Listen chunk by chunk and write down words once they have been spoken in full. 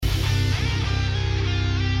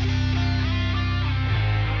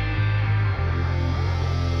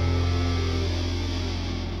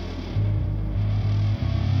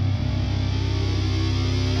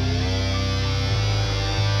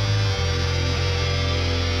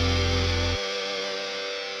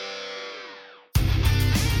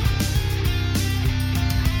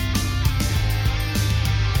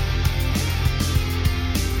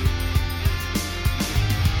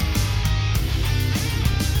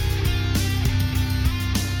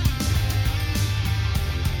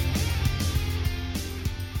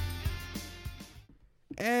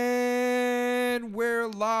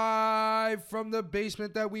live from the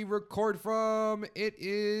basement that we record from. It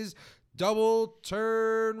is Double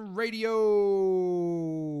Turn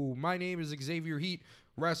Radio. My name is Xavier Heat,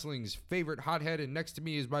 wrestling's favorite hothead, and next to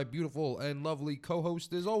me is my beautiful and lovely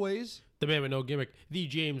co-host, as always, the man with no gimmick, the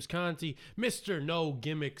James Conti, Mr. No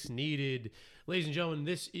Gimmicks Needed. Ladies and gentlemen,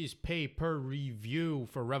 this is pay-per-review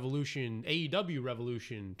for Revolution, AEW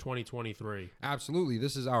Revolution 2023. Absolutely.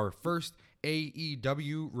 This is our first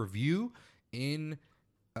AEW review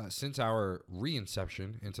since our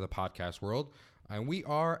reinception into the podcast world. And we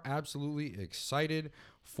are absolutely excited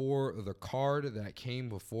for the card that came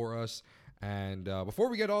before us. And before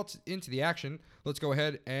we get into the action, let's go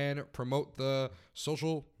ahead and promote the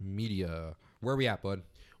social media. Where are we at, bud?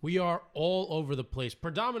 We are all over the place,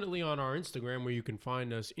 predominantly on our Instagram, where you can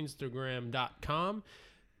find us, instagram.com.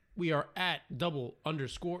 We are at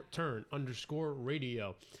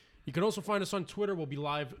double_turn_radio. You can also find us on Twitter. We'll be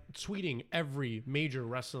live tweeting every major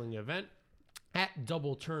wrestling event at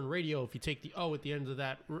Double Turn Radio. If you take the O at the end of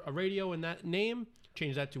that radio in that name,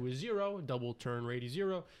 change that to a 0, Double Turn Radio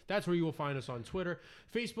 0. That's where you will find us on Twitter.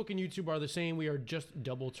 Facebook and YouTube are the same. We are just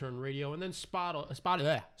Double Turn Radio. And then Spotify,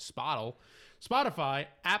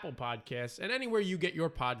 Apple Podcasts, and anywhere you get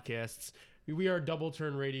your podcasts, we are Double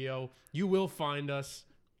Turn Radio. You will find us.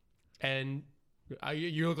 And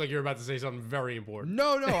you look like you're about to say something very important.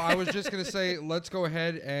 No, I was just going to say, let's go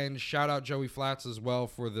ahead and shout out Joey Flats as well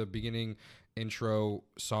for the beginning intro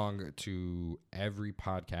song to every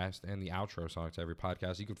podcast and the outro song to every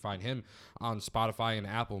podcast. You can find him on Spotify and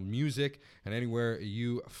Apple Music and anywhere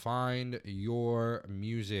you find your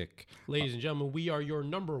music. Ladies and gentlemen, we are your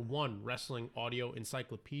number one wrestling audio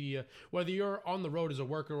encyclopedia. Whether you're on the road as a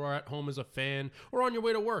worker or at home as a fan or on your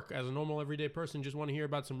way to work as a normal everyday person, just want to hear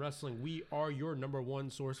about some wrestling, we are your number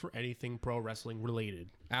one source for anything pro wrestling related.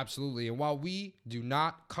 Absolutely. And while we do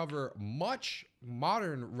not cover much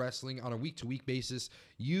modern wrestling on a week-to-week basis,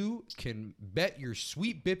 you can bet your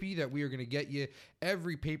sweet bippy that we are going to get you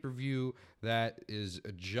every pay-per-view that is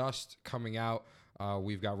just coming out.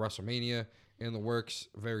 We've got WrestleMania in the works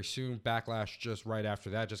very soon. Backlash just right after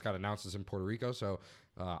that. Just got announced as in Puerto Rico, so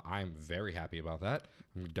I'm very happy about that.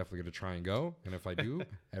 I'm definitely going to try and go, and if I do,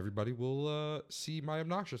 everybody will see my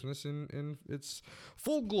obnoxiousness in its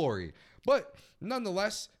full glory. But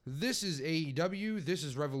nonetheless, this is AEW. This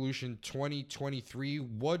is Revolution 2023.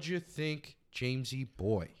 What'd you think, Jamesy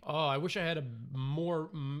boy? Oh, I wish I had a more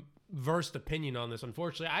versed opinion on this.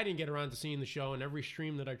 Unfortunately, I didn't get around to seeing the show, and every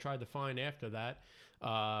stream that I tried to find after that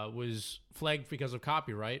was flagged because of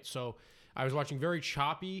copyright. So I was watching very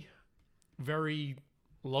choppy, very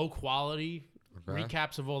low quality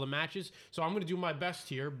recaps of all the matches. So I'm going to do my best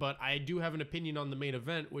here, but I do have an opinion on the main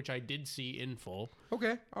event, which I did see in full.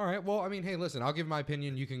 Okay. All right. Well, I mean, hey, listen, I'll give my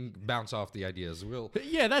opinion. You can bounce off the ideas.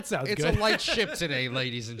 Yeah, that sounds good. It's a light ship today,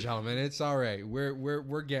 ladies and gentlemen. It's all right.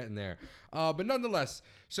 We're getting there. But nonetheless,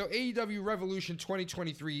 so AEW Revolution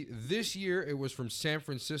 2023, this year it was from San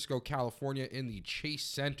Francisco, California in the Chase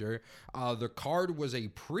Center. The card was a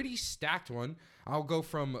pretty stacked one. I'll go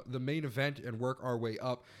from the main event and work our way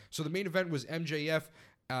up. So the main event was MJF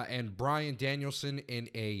and Bryan Danielson in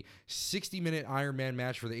a 60-minute Iron Man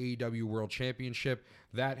match for the AEW World Championship.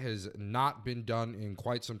 That has not been done in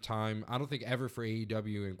quite some time. I don't think ever for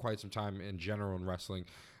AEW in quite some time in general in wrestling,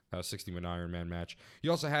 a 60-minute Iron Man match. You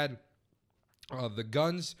also had the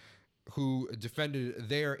Guns, who defended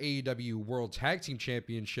their AEW World Tag Team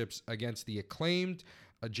Championships against the Acclaimed,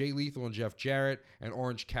 Jay Lethal and Jeff Jarrett, and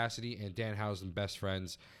Orange Cassidy and Danhausen, best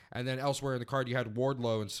friends. And then elsewhere in the card, you had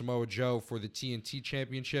Wardlow and Samoa Joe for the TNT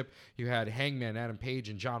Championship. You had Hangman Adam Page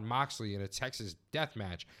and Jon Moxley in a Texas death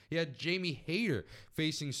match. You had Jamie Hayter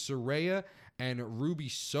facing Saraya and Ruby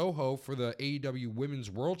Soho for the AEW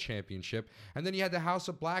Women's World Championship. And then you had the House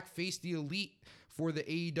of Black face the Elite for the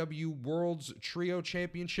AEW World's Trio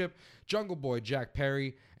Championship. Jungle Boy Jack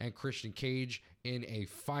Perry and Christian Cage in a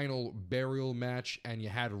final burial match. And you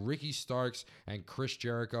had Ricky Starks and Chris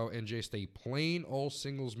Jericho in just a plain old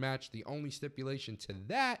singles match. The only stipulation to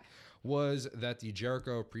that was that the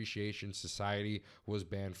Jericho Appreciation Society was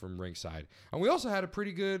banned from ringside. And we also had a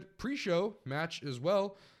pretty good pre-show match as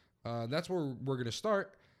well. That's where we're going to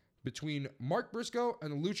start, between Mark Briscoe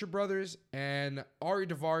and the Lucha Brothers and Ari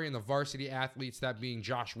Daivari and the Varsity Athletes, that being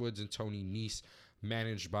Josh Woods and Tony Nese,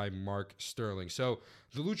 managed by Mark Sterling. So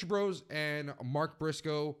the Lucha Bros and Mark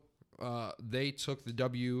Briscoe, they took the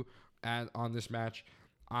W on this match.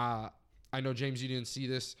 I know, James, you didn't see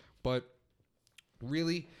this, but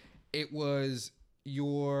really it was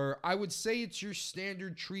I would say it's your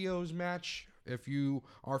standard trios match. If you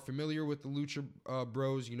are familiar with the Lucha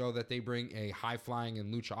Bros, you know that they bring a high-flying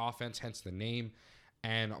and lucha offense, hence the name.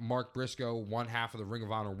 and Mark Briscoe, one half of the Ring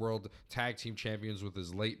of Honor World Tag Team Champions with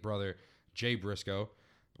his late brother, Jay Briscoe.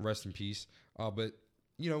 Rest in peace. But,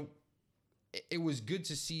 it was good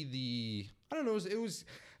to see it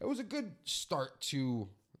was a good start to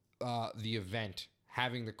the event,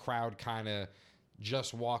 having the crowd kind of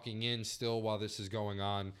just walking in still while this is going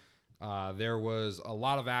on. There was a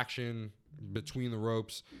lot of action between the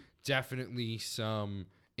ropes, definitely some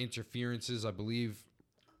interferences. I believe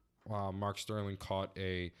Mark Sterling caught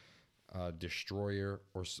a destroyer,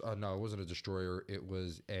 or no, it wasn't a destroyer. It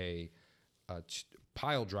was a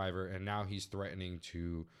pile driver, and now he's threatening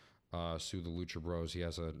to sue the Lucha Bros. He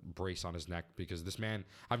has a brace on his neck because this man,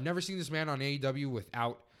 I've never seen this man on AEW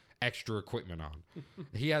without extra equipment on.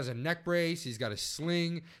 He has a neck brace. He's got a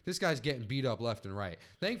sling. This guy's getting beat up left and right.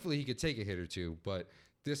 Thankfully, he could take a hit or two, but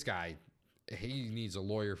this guy, he needs a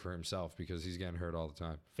lawyer for himself because he's getting hurt all the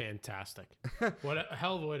time. Fantastic. What a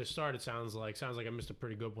hell of a way to start, it sounds like. Sounds like I missed a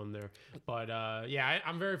pretty good one there. But,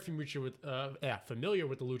 I'm very familiar with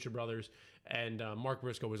the Lucha Brothers, and Mark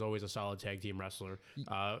Briscoe was always a solid tag team wrestler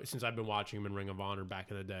since I've been watching him in Ring of Honor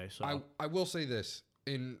back in the day. So I will say this.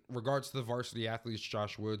 In regards to the varsity athletes,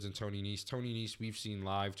 Josh Woods and Tony Nese we've seen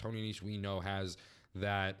live. Tony Nese, we know, has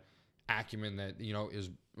that acumen that, is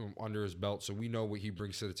under his belt, so we know what he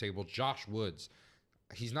brings to the table. Josh Woods,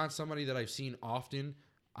 he's not somebody that I've seen often.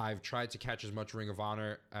 I've tried to catch as much Ring of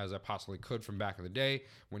Honor as I possibly could from back in the day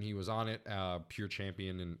when he was on it, pure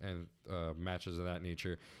champion and matches of that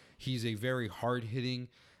nature. He's a very hard-hitting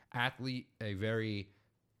athlete, a very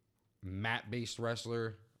mat-based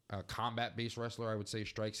wrestler, combat-based wrestler, I would say,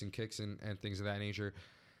 strikes and kicks and things of that nature.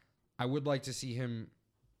 I would like to see him,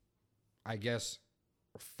 I guess,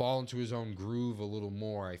 fall into his own groove a little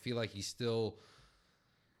more. I feel like he still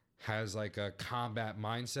has like a combat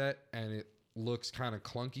mindset, and it looks kind of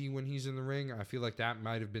clunky when he's in the ring. I feel like that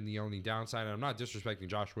might have been the only downside. And I'm not disrespecting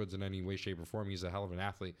Josh Woods in any way, shape, or form. He's a hell of an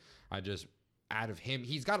athlete. Out of him,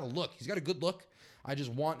 he's got a look. He's got a good look. I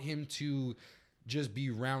just want him to just be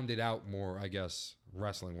rounded out more, I guess,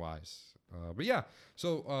 wrestling wise. But yeah,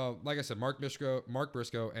 so like I said, Mark Briscoe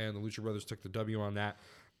and the Lucha Brothers took the W on that,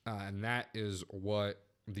 and that is what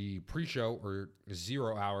the pre-show or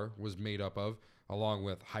 0 hour was made up of, along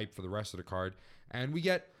with hype for the rest of the card. And we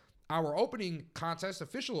get our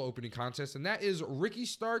official opening contest, and that is Ricky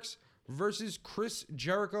Starks versus Chris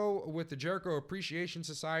Jericho with the Jericho Appreciation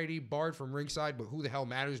Society, barred from ringside, but who the hell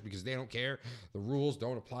matters because they don't care. The rules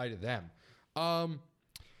don't apply to them.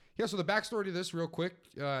 So the backstory to this real quick.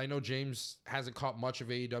 I know James hasn't caught much of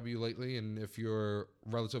AEW lately, and if you're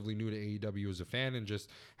relatively new to AEW as a fan and just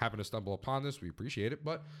happen to stumble upon this, we appreciate it.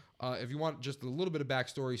 But if you want just a little bit of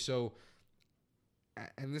backstory,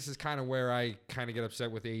 and this is kind of where I kind of get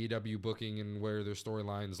upset with AEW booking and where their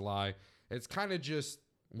storylines lie. It's kind of just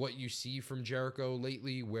what you see from Jericho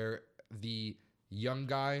lately, where the young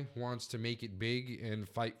guy wants to make it big and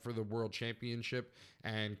fight for the world championship,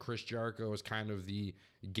 and Chris Jericho is kind of the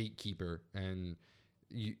gatekeeper. And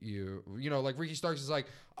you know, like Ricky Starks is like,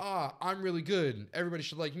 I'm really good, everybody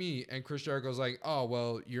should like me, and Chris Jericho's like, oh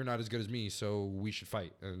well, you're not as good as me, so we should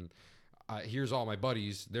fight. And here's all my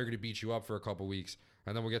buddies, they're gonna beat you up for a couple weeks,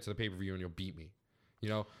 and then we'll get to the pay-per-view and you'll beat me.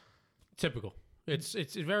 Typical.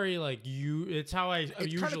 It's very like you. It's how I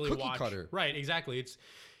usually cookie watch. Cutter. Right, exactly.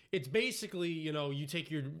 It's basically, you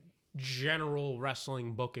take your general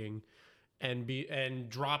wrestling booking and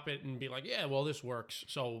drop it and be like, yeah, well, this works,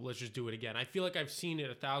 so let's just do it again. I feel like I've seen it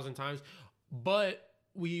 1,000 times, but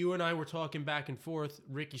you and I were talking back and forth.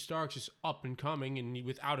 Ricky Starks is up and coming, and he,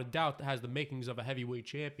 without a doubt, has the makings of a heavyweight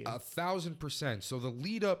champion. 1,000%. So the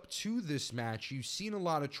lead up to this match, you've seen a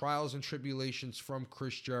lot of trials and tribulations from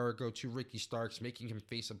Chris Jericho to Ricky Starks, making him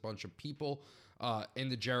face a bunch of people in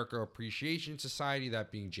the Jericho Appreciation Society,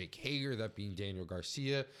 that being Jake Hager, that being Daniel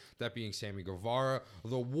Garcia, that being Sammy Guevara.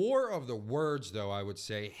 The war of the words, though, I would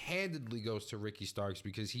say, handedly goes to Ricky Starks,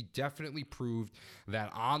 because he definitely proved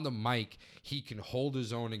that on the mic, he can hold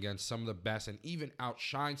his own against some of the best and even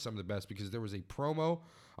outshine some of the best, because there was a promo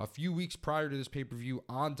a few weeks prior to this pay-per-view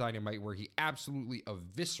on Dynamite where he absolutely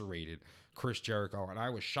eviscerated Chris Jericho, and I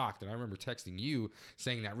was shocked. And I remember texting you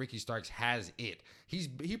saying that Ricky Starks has it.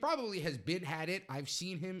 He probably has had it. I've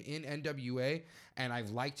seen him in NWA, and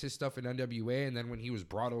I've liked his stuff in NWA, and then when he was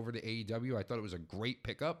brought over to AEW, I thought it was a great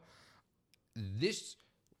pickup. This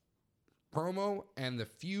promo and the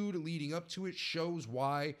feud leading up to it shows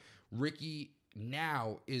why Ricky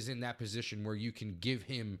now is in that position where you can give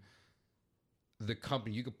him the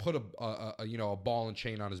company. You could put a ball and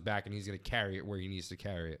chain on his back, and he's going to carry it where he needs to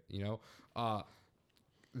carry it.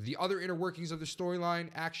 The other inner workings of the storyline,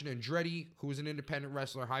 Action Andretti, who was an independent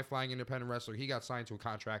wrestler, high-flying independent wrestler, he got signed to a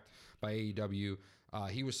contract by AEW.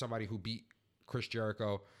 He was somebody who beat Chris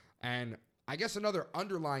Jericho. And I guess another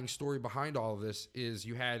underlying story behind all of this is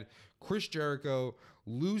you had Chris Jericho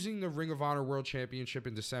losing the Ring of Honor World Championship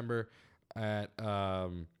in December at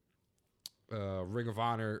Ring of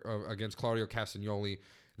Honor against Claudio Castagnoli.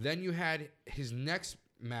 Then you had his next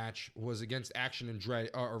match was against Action Andretti,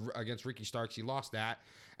 or against Ricky Starks. He lost that.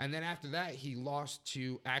 And then after that, he lost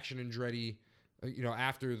to Action Andretti,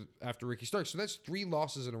 after Ricky Starks. So that's 3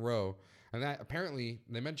 losses in a row. And that apparently,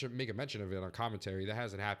 they make a mention of it on commentary. That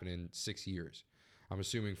hasn't happened in 6 years. I'm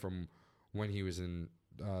assuming from when he was in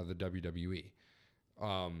the WWE.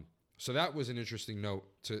 So that was an interesting note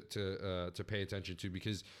to pay attention to,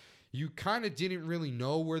 because you kind of didn't really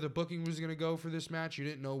know where the booking was going to go for this match. You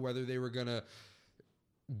didn't know whether they were going to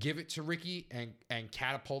give it to Ricky and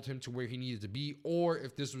catapult him to where he needed to be, or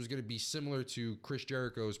if this was going to be similar to Chris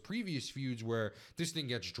Jericho's previous feuds where this thing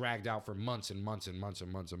gets dragged out for months and months and months and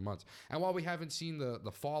months and months. And while we haven't seen the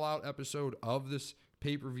Fallout episode of this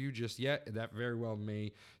pay-per-view just yet, that very well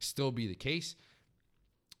may still be the case.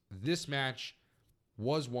 This match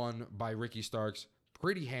was won by Ricky Starks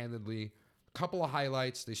pretty handedly. A couple of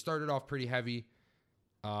highlights. They started off pretty heavy.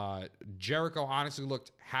 Jericho honestly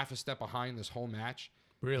looked half a step behind this whole match.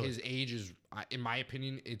 Really? His age is, in my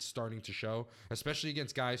opinion, it's starting to show, especially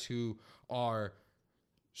against guys who are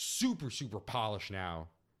super, super polished now,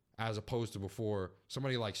 as opposed to before.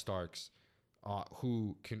 Somebody like Starks,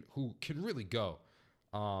 who can really go.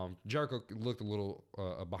 Jericho looked a little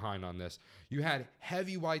behind on this. You had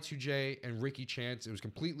heavy Y2J and Ricky Chance. It was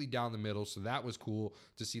completely down the middle, so that was cool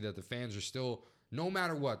to see that the fans are still, no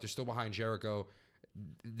matter what, they're still behind Jericho.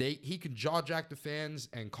 He can jaw jack the fans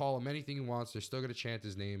and call him anything he wants. They're still going to chant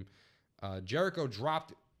his name. Jericho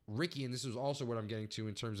dropped Ricky, and this is also what I'm getting to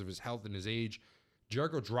in terms of his health and his age.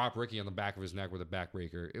 Jericho dropped Ricky on the back of his neck with a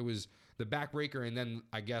backbreaker. It was the backbreaker, and then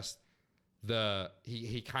I guess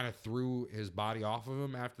he kind of threw his body off of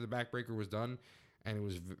him after the backbreaker was done, and it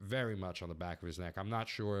was very much on the back of his neck. I'm not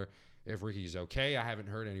sure if Ricky's okay. I haven't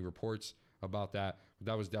heard any reports about that, but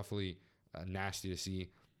that was definitely nasty to see.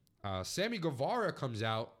 Sammy Guevara comes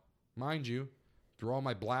out, mind you, through all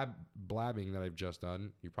my blabbing that I've just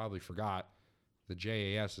done. You probably forgot the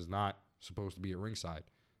JAS is not supposed to be at ringside.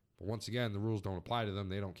 But once again, the rules don't apply to them.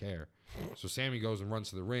 They don't care. So Sammy goes and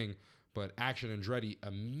runs to the ring, but Action Andretti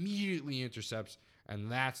immediately intercepts,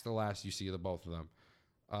 and that's the last you see of the both of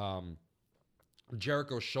them.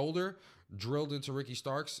 Jericho's shoulder drilled into Ricky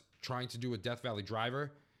Starks, trying to do a Death Valley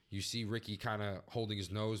driver. You see Ricky kind of holding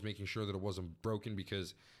his nose, making sure that it wasn't broken,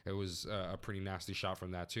 because it was a pretty nasty shot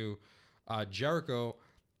from that too. Jericho,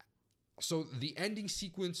 so the ending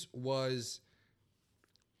sequence was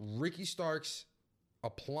Ricky Starks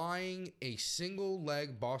applying a single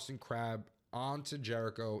leg Boston Crab onto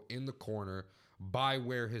Jericho in the corner by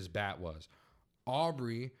where his bat was.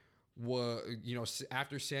 Aubrey was,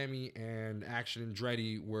 after Sammy and Action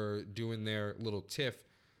Andretti were doing their little tiff,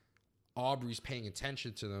 Aubrey's paying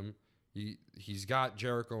attention to them. He's got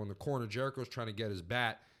Jericho in the corner. Jericho's trying to get his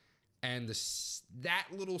bat. And that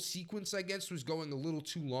little sequence, I guess, was going a little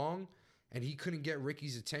too long, and he couldn't get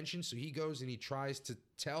Ricky's attention. So he goes and he tries to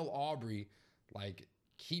tell Aubrey,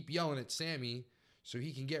 keep yelling at Sammy so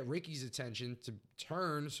he can get Ricky's attention to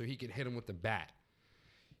turn so he can hit him with the bat.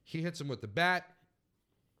 He hits him with the bat.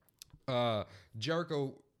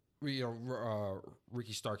 Jericho,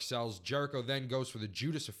 Ricky Stark sells. Jericho then goes for the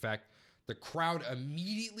Judas effect. The crowd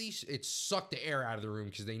immediately, it sucked the air out of the room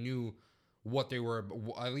because they knew what they were,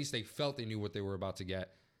 at least they felt they knew what they were about to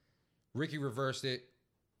get. Ricky reversed it,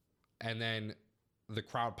 and then the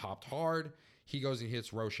crowd popped hard. He goes and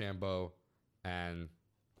hits Rochambeau, and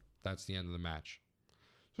that's the end of the match.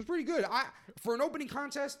 So it's pretty good. For an opening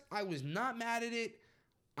contest, I was not mad at it.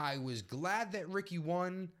 I was glad that Ricky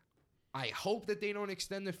won. I hope that they don't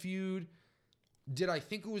extend the feud. Did I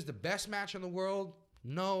think it was the best match in the world?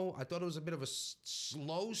 No, I thought it was a bit of a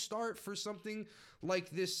slow start for something like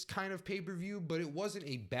this kind of pay-per-view, but it wasn't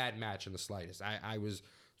a bad match in the slightest. I was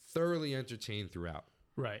thoroughly entertained throughout.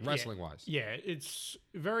 Right. Wrestling-wise. Yeah, it's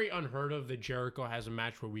very unheard of that Jericho has a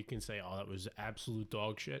match where we can say, oh, that was absolute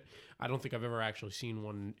dog shit. I don't think I've ever actually seen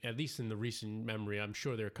one, at least in the recent memory. I'm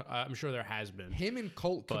sure there has been. Him and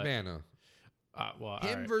Colt Cabana.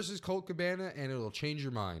 Him versus Colt Cabana, and it'll change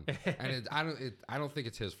your mind. And I don't think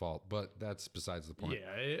it's his fault, but that's besides the point.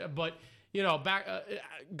 Yeah, but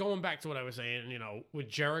going back to what I was saying, with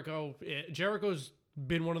Jericho, Jericho's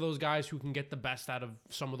been one of those guys who can get the best out of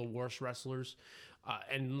some of the worst wrestlers,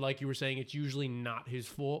 and like you were saying, it's usually not his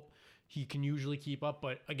fault. he can usually keep up.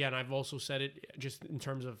 But again, I've also said it just in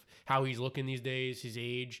terms of how he's looking these days, his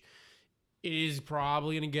age. It is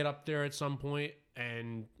probably going to get up there at some point,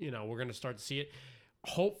 and, we're going to start to see it.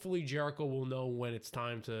 Hopefully, Jericho will know when it's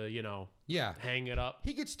time to, hang it up.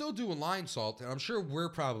 He could still do a line salt, and I'm sure we're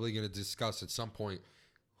probably going to discuss at some point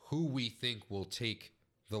who we think will take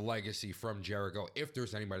the legacy from Jericho, if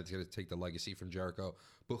there's anybody that's going to take the legacy from Jericho.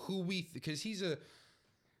 But because he's a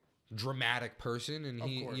dramatic person, and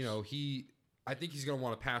I think he's going to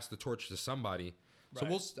want to pass the torch to somebody.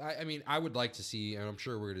 Right. So I would like to see, and I'm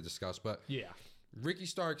sure we're going to discuss, but yeah, Ricky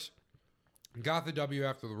Starks got the W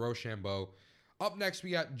after the Rochambeau. Up next,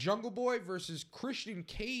 we got Jungle Boy versus Christian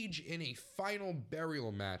Cage in a final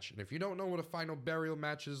burial match. And if you don't know what a final burial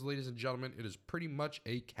match is, ladies and gentlemen, it is pretty much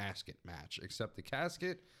a casket match, except the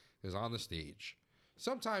casket is on the stage.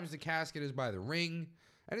 Sometimes the casket is by the ring,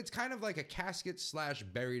 and it's kind of like a casket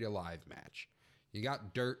 / buried alive match. You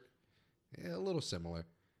got dirt, a little similar.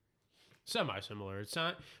 Semi-similar. It's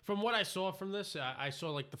not, from what I saw from this, I saw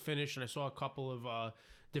like the finish, and I saw a couple of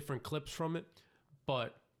different clips from it,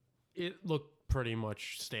 but it looked pretty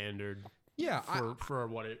much standard. Yeah, for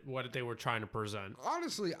what they were trying to present.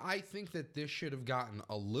 Honestly, I think that this should have gotten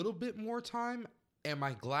a little bit more time. Am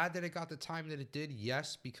I glad that it got the time that it did?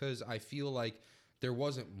 Yes, because I feel like there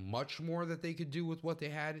wasn't much more that they could do with what they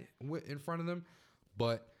had in front of them.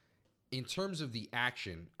 But in terms of the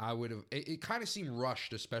action, it kind of seemed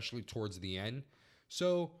rushed, especially towards the end.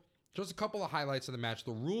 So just a couple of highlights of the match.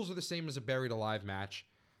 The rules are the same as a buried alive match.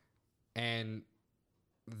 And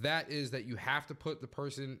that is that you have to put the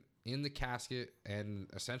person in the casket and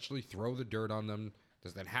essentially throw the dirt on them.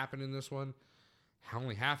 Does that happen in this one?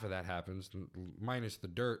 Only half of that happens, minus the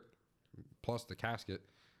dirt, plus the casket.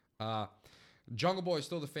 Jungle Boy is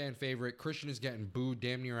still the fan favorite. Christian is getting booed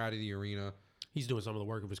damn near out of the arena. He's doing some of the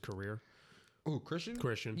work of his career. Oh, Christian?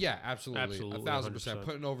 Christian. Yeah, absolutely. 1,000%.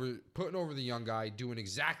 Putting over the young guy, doing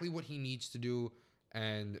exactly what he needs to do,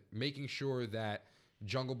 and making sure that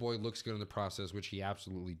Jungle Boy looks good in the process, which he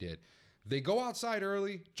absolutely did. They go outside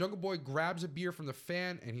early. Jungle Boy grabs a beer from the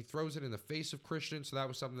fan, and he throws it in the face of Christian, so that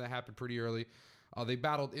was something that happened pretty early. They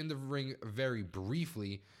battled in the ring very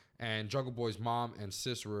briefly, and Jungle Boy's mom and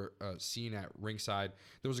sis were seen at ringside.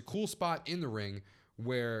 There was a cool spot in the ring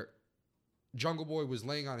where Jungle Boy was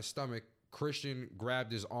laying on his stomach. Christian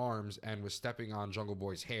grabbed his arms and was stepping on Jungle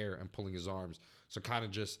Boy's hair and pulling his arms. So kind of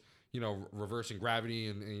just, reversing gravity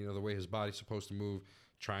and the way his body's supposed to move,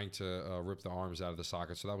 trying to rip the arms out of the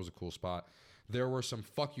socket. So that was a cool spot. There were some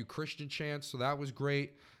 "fuck you Christian" chants, so that was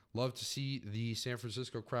great. Love to see the San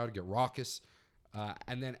Francisco crowd get raucous.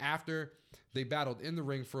 And then after they battled in the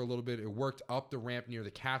ring for a little bit, it worked up the ramp near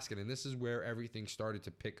the casket, and this is where everything started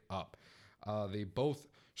to pick up. They both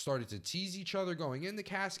started to tease each other going in the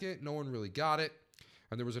casket. No one really got it.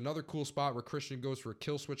 And there was another cool spot where Christian goes for a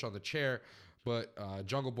kill switch on the chair, but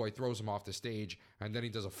Jungle Boy throws him off the stage, and then he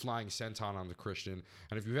does a flying senton on the Christian.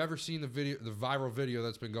 And if you've ever seen the viral video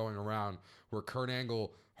that's been going around where Kurt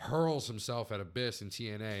Angle hurls himself at Abyss in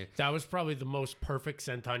TNA. That was probably the most perfect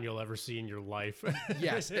senton you'll ever see in your life.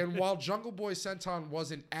 Yes, and while Jungle Boy's senton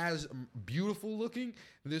wasn't as beautiful looking,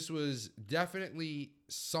 this was definitely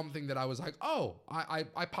something that I was like, oh,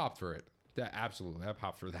 I popped for it. That absolutely, I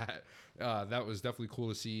popped for that. That was definitely cool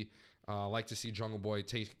to see. Like to see Jungle Boy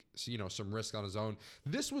take some risk on his own.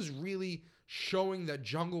 This was really showing that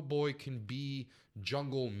Jungle Boy can be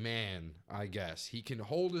Jungle Man, I guess. He can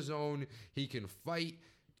hold his own. He can fight.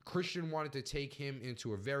 Christian wanted to take him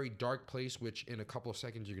into a very dark place, which in a couple of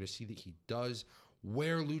seconds you're going to see that he does.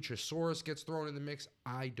 Where Luchasaurus gets thrown in the mix,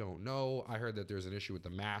 I don't know. I heard that there's an issue with the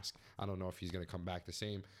mask. I don't know if he's going to come back the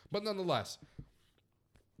same. But nonetheless,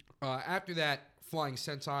 after that flying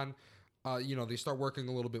senton, they start working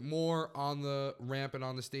a little bit more on the ramp and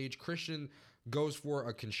on the stage. Christian goes for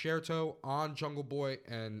a concerto on Jungle Boy,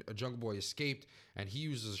 and Jungle Boy escaped, and he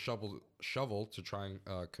uses a shovel to try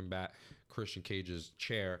and combat Christian Cage's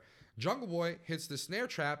chair. Jungle Boy hits the snare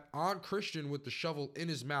trap on Christian with the shovel in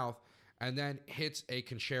his mouth, and then hits a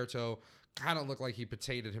concerto. Kind of looked like he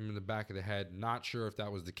potatoed him in the back of the head. Not sure if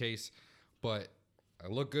that was the case, but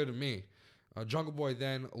it looked good to me. Jungle Boy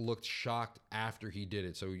then looked shocked after he did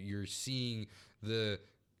it. So you're seeing the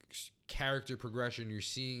character progression. You're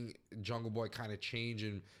seeing Jungle Boy kind of change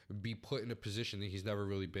and be put in a position that he's never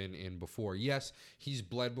really been in before. Yes, he's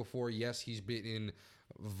bled before. Yes, he's been in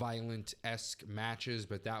violent-esque matches,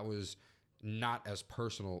 but that was not as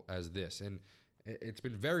personal as this. And it's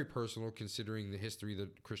been very personal considering the history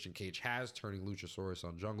that Christian Cage has, turning Luchasaurus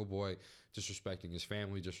on Jungle Boy, disrespecting his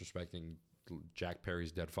family, disrespecting Jack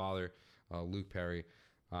Perry's dead father, Luke Perry.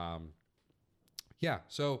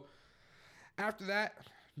 So after that,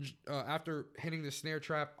 after hitting the snare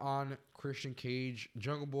trap on Christian Cage,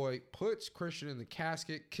 Jungle Boy puts Christian in the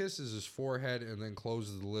casket, kisses his forehead, and then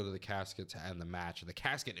closes the lid of the casket to end the match. And the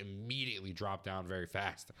casket immediately dropped down very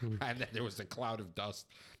fast. And then there was a cloud of dust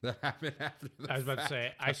that happened after the I was about to fact.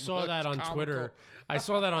 say, I saw that on Comical. Twitter. I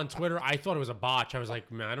thought it was a botch. I was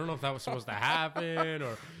like, man, I don't know if that was supposed to happen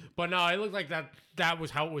but no, it looked like that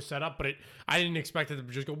was how it was set up, but I didn't expect it to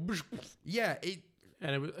just go. Yeah,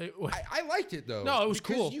 And I liked it though. No, it was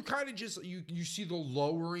because cool. You kind of just you see the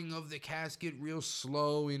lowering of the casket real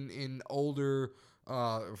slow in older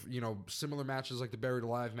similar matches like the Buried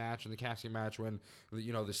Alive match and the casket match when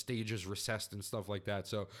the stage is recessed and stuff like that.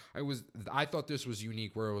 So I thought this was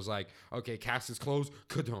unique where it was like, okay, casket's closed,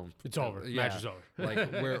 kadum. It's over. Yeah. Match is over.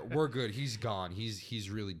 Like we're good. He's gone. He's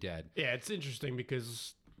really dead. Yeah, it's interesting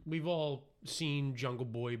because we've all seen Jungle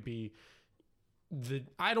Boy be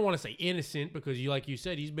I don't want to say innocent because like you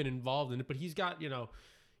said, he's been involved in it, but he's got,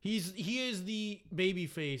 he is the baby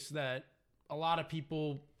face that a lot of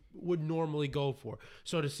people would normally go for.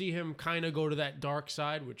 So to see him kind of go to that dark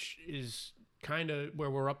side, which is kind of where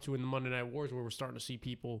we're up to in the Monday Night Wars, where we're starting to see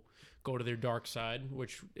people go to their dark side,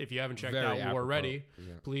 which if you haven't checked Very out War apropos. already,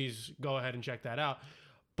 Yeah. please go ahead and check that out.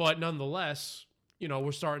 But nonetheless,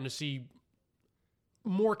 we're starting to see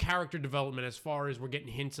more character development as far as we're getting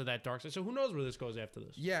hints of that dark side. So who knows where this goes after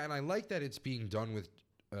this? Yeah, and I like that it's being done with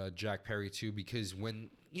Jack Perry too, because when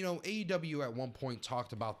AEW at one point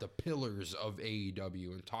talked about the pillars of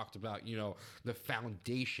AEW and talked about the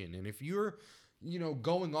foundation, and if you're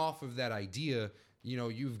going off of that idea,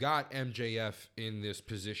 you've got MJF in this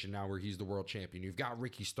position now where he's the world champion. You've got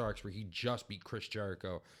Ricky Starks where he just beat Chris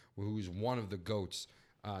Jericho, who's one of the GOATs,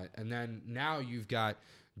 and then now you've got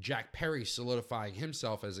Jack Perry solidifying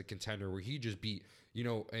himself as a contender where he just beat,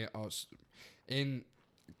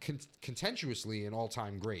 contentiously an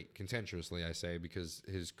all-time great. Contentiously, I say, because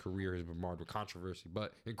his career has been marred with controversy,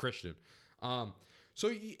 but in Christian. And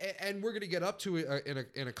we're going to get up to it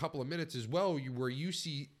in a couple of minutes as well, where you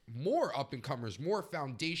see more up-and-comers, more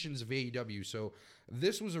foundations of AEW. So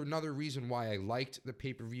this was another reason why I liked the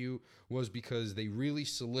pay-per-view, was because they really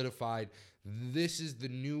solidified this is the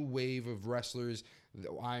new wave of wrestlers.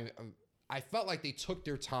 I felt like they took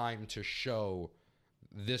their time to show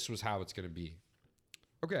this was how it's going to be.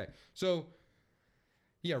 Okay, so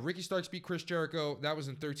yeah, Ricky Starks beat Chris Jericho. That was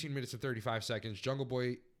in 13 minutes and 35 seconds. Jungle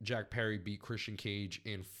Boy Jack Perry beat Christian Cage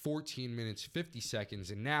in 14 minutes 50 seconds.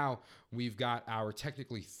 And now we've got our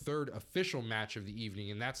technically third official match of the evening,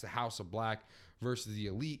 and that's the House of Black versus the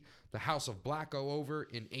Elite. The House of Black go over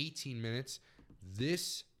in 18 minutes.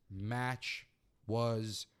 This match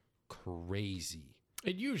was crazy.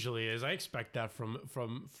 It usually is. I expect that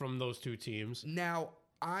from those two teams. Now,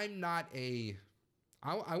 I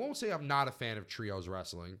won't say I'm not a fan of trios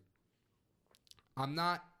wrestling. I'm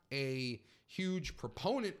not a huge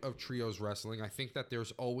proponent of trios wrestling. I think that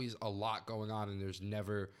there's always a lot going on and there's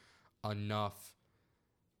never enough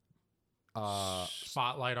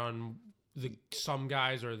spotlight on some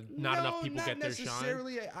guys, or not enough people get their shine. Not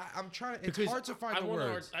necessarily. I'm trying. It's hard to find the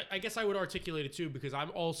words. I guess I would articulate it too, because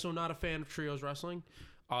I'm also not a fan of trios wrestling,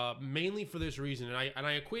 mainly for this reason, and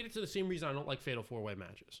I equate it to the same reason I don't like fatal 4-way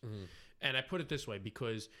matches. Mm-hmm. And I put it this way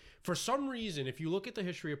because for some reason, if you look at the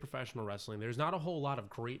history of professional wrestling, there's not a whole lot of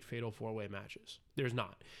great fatal 4-way matches. There's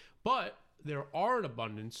not, but there are an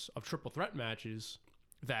abundance of triple threat matches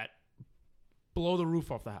that blow the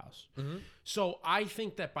roof off the house. Mm-hmm. So I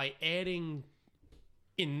think that by adding,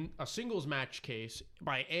 in a singles match case,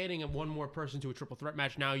 by adding one more person to a triple threat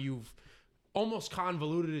match, now you've almost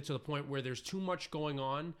convoluted it to the point where there's too much going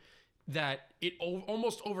on that it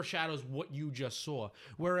almost overshadows what you just saw.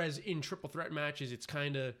 Whereas in triple threat matches, it's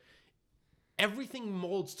kind of everything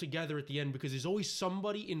molds together at the end because there's always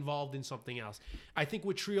somebody involved in something else. I think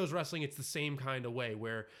with trios wrestling, it's the same kind of way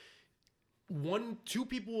where two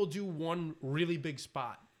people will do one really big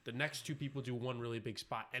spot. The next two people do one really big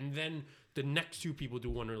spot. And then the next two people do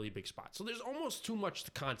one really big spot. So there's almost too much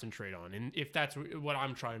to concentrate on. And if that's what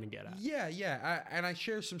I'm trying to get at. Yeah. And I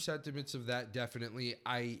share some sentiments of that, definitely.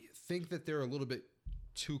 I think that they're a little bit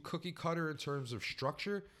too cookie cutter in terms of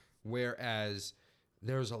structure, whereas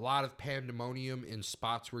there's a lot of pandemonium in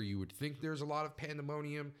spots where you would think there's a lot of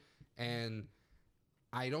pandemonium. And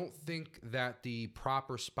I don't think that the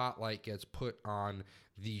proper spotlight gets put on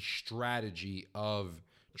the strategy of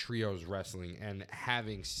trios wrestling and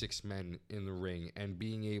having 6 men in the ring and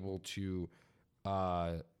being able to,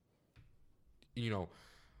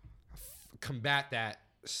 combat that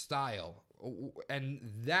style. And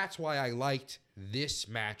that's why I liked this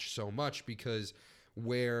match so much, because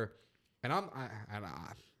you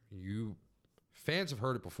fans have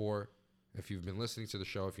heard it before. if you've been listening to the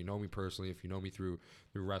show, if you know me personally, if you know me through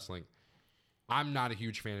wrestling, I'm not a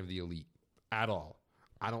huge fan of the Elite at all.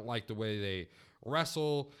 I don't like the way they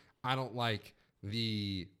wrestle. I don't like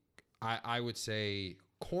the, I would say,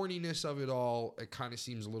 corniness of it all. It kind of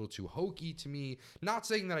seems a little too hokey to me. Not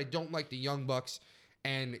saying that I don't like the Young Bucks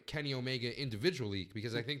and Kenny Omega individually,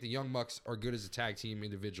 because I think the Young Bucks are good as a tag team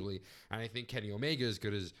individually, and I think Kenny Omega is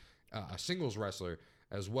good as a singles wrestler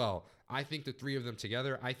as well. I think the three of them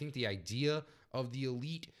together, I think the idea of the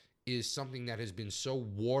Elite is something that has been so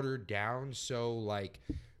watered down, so like,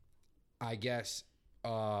 I guess,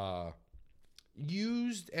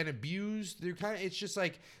 used and abused. They're kind of, it's just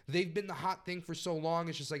like they've been the hot thing for so long.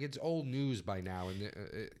 It's just like it's old news by now.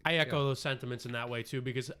 And I echo those sentiments in that way too,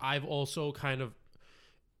 because I've also kind of,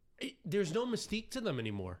 there's no mystique to them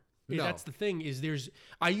anymore. No. That's the thing is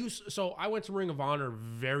I went to Ring of Honor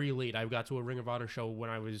very late. I got to a Ring of Honor show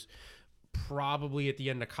when I was probably at the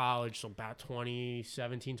end of college, so about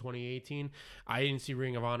 2017, 2018. I didn't see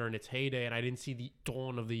Ring of Honor in its heyday, and I didn't see the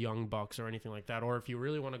dawn of the Young Bucks or anything like that. Or if you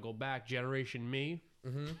really want to go back, Generation Me.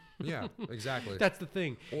 Mm-hmm. Yeah, exactly. That's the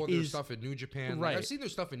thing. Or their stuff in New Japan. Right. I've seen their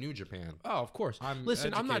stuff in New Japan. Oh, of course. I'm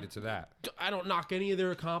not to that. I don't knock any of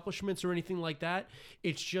their accomplishments or anything like that.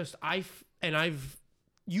 It's just I've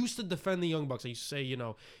used to defend the Young Bucks. I used to say,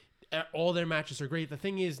 all their matches are great. The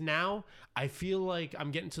thing is now, I feel like I'm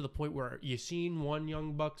getting to the point where you've seen one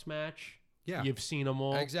Young Bucks match. Yeah. You've seen them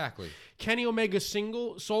all. Exactly. Kenny Omega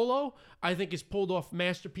solo, I think has pulled off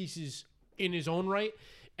masterpieces in his own right.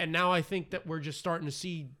 And now I think that we're just starting to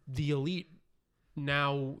see the Elite.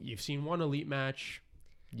 Now you've seen one Elite match.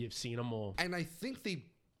 You've seen them all. And I think they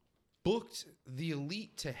booked the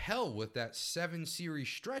Elite to hell with that 7-series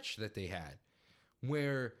stretch that they had,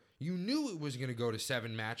 where you knew it was going to go to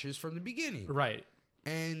 7 matches from the beginning. Right.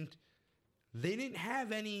 And they didn't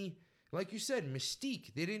have any, like you said,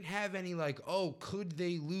 mystique. They didn't have any, like, oh, could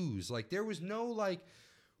they lose? Like, there was no, like,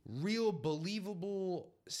 real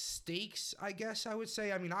believable stakes, I guess I would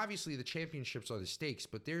say. I mean, obviously the championships are the stakes,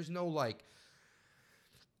 but there's no, like,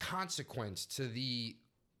 consequence to the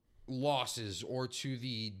losses or to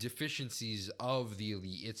the deficiencies of the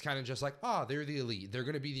Elite. It's kind of just like, they're the Elite. They're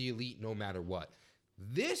going to be the Elite no matter what.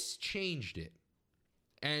 This changed it,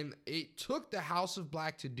 and it took the House of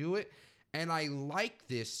Black to do it, and I like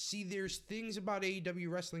this. See, there's things about AEW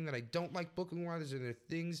wrestling that I don't like booking-wise, and there are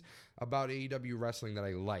things about AEW wrestling that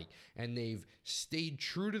I like, and they've stayed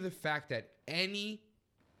true to the fact that any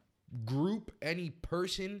group, any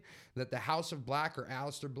person that the House of Black or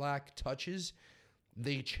Aleister Black touches,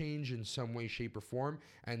 they change in some way, shape, or form,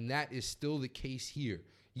 and that is still the case here.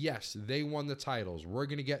 Yes, they won the titles. We're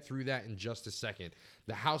going to get through that in just a second.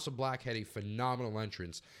 The House of Black had a phenomenal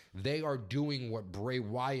entrance. They are doing what Bray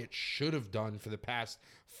Wyatt should have done for the past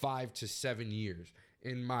 5 to 7 years,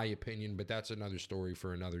 in my opinion, but that's another story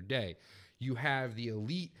for another day. You have the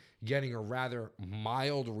Elite getting a rather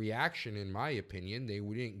mild reaction, in my opinion. They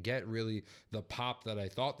didn't get really the pop that I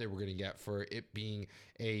thought they were going to get for it being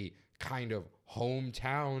a kind of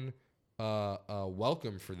hometown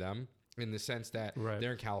welcome for them. In the sense that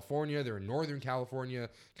they're in California, they're in Northern California,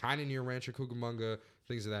 kind of near Rancho Cucamonga,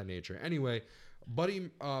 things of that nature. Anyway, Buddy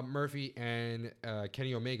Murphy and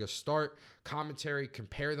Kenny Omega start. Commentary,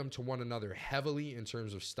 compare them to one another heavily in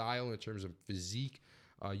terms of style, in terms of physique.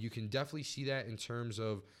 You can definitely see that in terms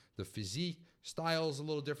of the physique. Style is a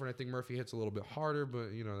little different. I think Murphy hits a little bit harder, but,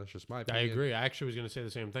 that's just my opinion. I agree. I actually was going to say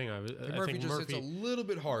the same thing. I think Murphy hits a little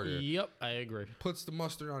bit harder. Yep, I agree. Puts the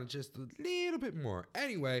mustard on it just a little bit more.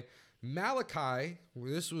 Anyway, Malachi,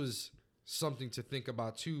 this was something to think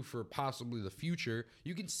about too for possibly the future.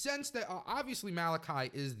 You can sense that obviously Malachi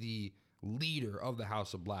is the leader of the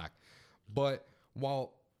House of Black. But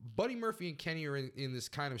while Buddy Murphy and Kenny are in this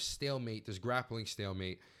kind of stalemate, this grappling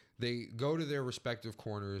stalemate, they go to their respective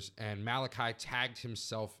corners, and Malachi tagged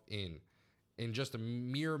himself in just a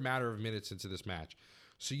mere matter of minutes into this match.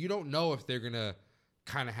 So you don't know if they're going to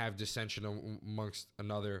kind of have dissension amongst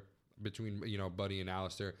another between, Buddy and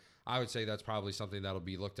Aleister. I would say that's probably something that'll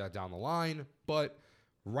be looked at down the line. But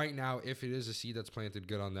right now, if it is a seed that's planted,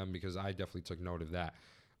 good on them, because I definitely took note of that.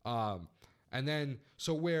 And then,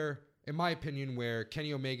 so where, in my opinion, where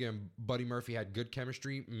Kenny Omega and Buddy Murphy had good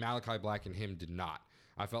chemistry, Malachi Black and him did not.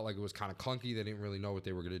 I felt like it was kind of clunky. They didn't really know what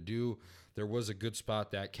they were going to do. There was a good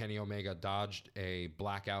spot that Kenny Omega dodged a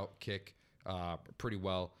blackout kick pretty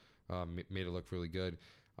well. Made it look really good.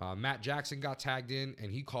 Matt Jackson got tagged in,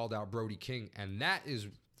 and he called out Brody King. And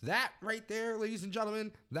that right there, ladies and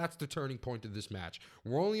gentlemen, that's the turning point of this match.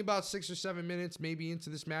 We're only about 6 or 7 minutes maybe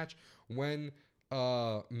into this match when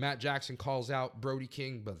Matt Jackson calls out Brody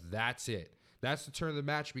King, but that's it. That's the turn of the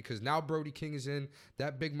match because now Brody King is in.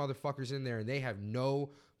 That big motherfucker's in there, and they have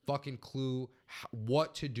no fucking clue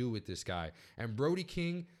what to do with this guy. And Brody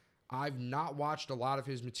King, I've not watched a lot of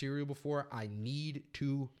his material before. I need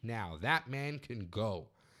to now. That man can go.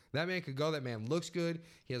 That man could go. That man looks good.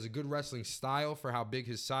 He has a good wrestling style for how big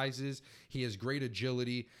his size is. He has great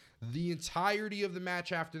agility. The entirety of the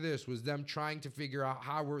match after this was them trying to figure out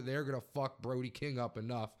how they're going to fuck Brody King up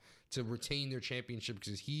enough to retain their championship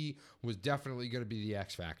because he was definitely going to be the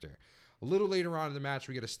X Factor. A little later on in the match,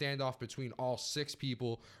 we get a standoff between all 6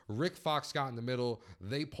 people. Rick Fox got in the middle.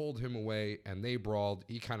 They pulled him away, and they brawled.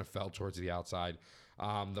 He kind of fell towards the outside.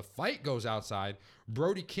 The fight goes outside.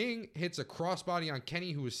 Brody King hits a crossbody on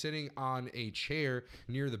Kenny, who was sitting on a chair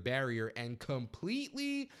near the barrier, and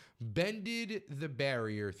completely bended the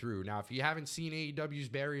barrier through. Now, if you haven't seen AEW's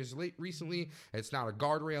barriers recently, it's not a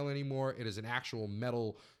guardrail anymore. It is an actual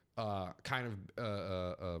metal kind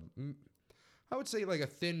of... I would say like a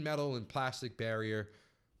thin metal and plastic barrier,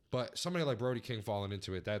 but somebody like Brody King falling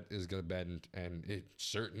into it, that is going to bend, and it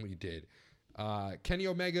certainly did. Kenny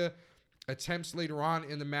Omega attempts later on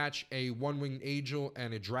in the match a one-winged angel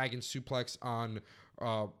and a dragon suplex on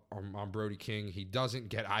Brody King. He doesn't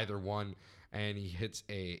get either one, and he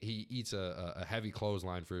eats a heavy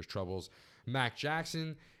clothesline for his troubles. Mac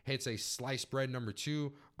Jackson hits a sliced bread number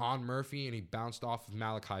 2 on Murphy, and he bounced off of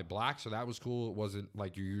Malachi Black, so that was cool. It wasn't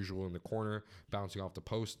like your usual in the corner, bouncing off the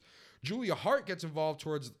post. Julia Hart gets involved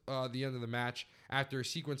towards the end of the match. After a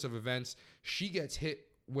sequence of events, she gets hit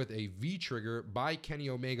with a V-trigger by Kenny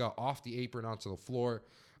Omega off the apron onto the floor.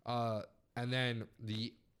 And then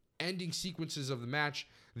the ending sequences of the match,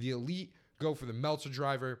 the Elite go for the Meltzer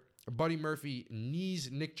driver. Buddy Murphy knees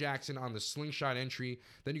Nick Jackson on the slingshot entry.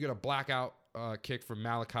 Then you get a blackout kick from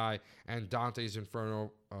Malachi and Dante's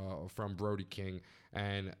Inferno from Brody King.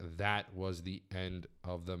 And that was the end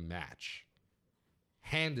of the match.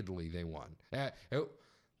 Handedly, they won.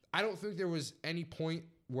 I don't think there was any point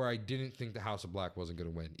where I didn't think the House of Black wasn't going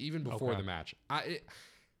to win, even before the match.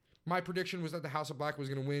 My prediction was that the House of Black was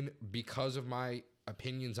going to win because of my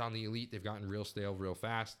opinions on the Elite. They've gotten real stale real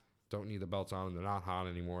fast. Don't need the belts on them. They're not hot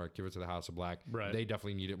anymore. Give it to the House of Black. Right. They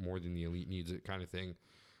definitely need it more than the Elite needs it, kind of thing.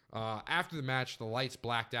 After the match, the lights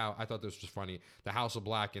blacked out. I thought this was funny. The House of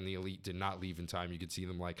Black and the Elite did not leave in time. You could see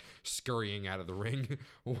them like scurrying out of the ring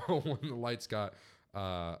when the lights cut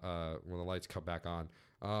back on.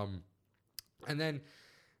 And then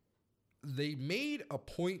they made a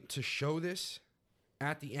point to show this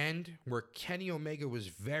at the end where Kenny Omega was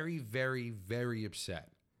very, very, very upset.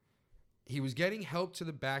 He was getting help to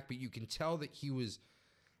the back, but you can tell that he was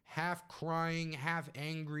half crying, half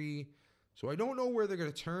angry. So I don't know where they're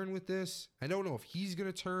going to turn with this. I don't know if he's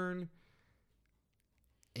going to turn.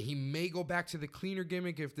 He may go back to the cleaner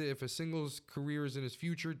gimmick if a singles career is in his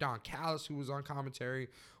future. Don Callis, who was on commentary,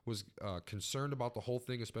 was concerned about the whole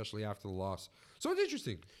thing, especially after the loss. So it's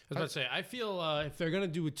interesting. I was about to say, I feel if they're going to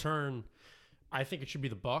do a turn, I think it should be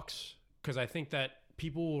the Bucks, because I think that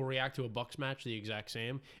people will react to a Bucks match the exact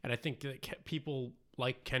same. And I think that people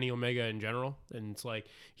like Kenny Omega in general. And it's like,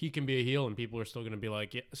 he can be a heel and people are still going to be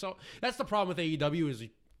like, yeah. So that's the problem with AEW is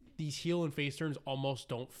these heel and face turns almost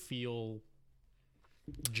don't feel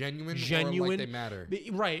genuine or like they matter.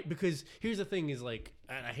 Right, because here's the thing is like,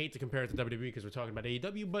 and I hate to compare it to WWE because we're talking about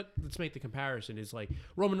AEW, but let's make the comparison, is like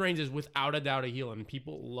Roman Reigns is without a doubt a heel and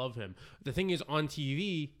people love him. The thing is, on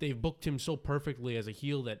TV, they've booked him so perfectly as a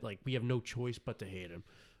heel that like we have no choice but to hate him.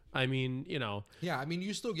 I mean, you know. Yeah, I mean,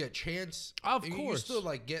 you still get chants. Of course. You still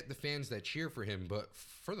like get the fans that cheer for him, but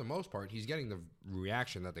for the most part, he's getting the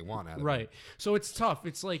reaction that they want out of him. Right. So it's tough.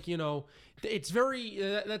 It's like, you know, it's very,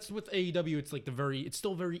 that's with AEW. It's like it's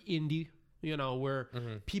still very indie, you know, where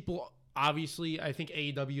people, obviously, I think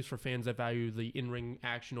AEW is for fans that value the in-ring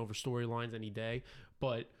action over storylines any day.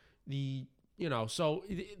 But so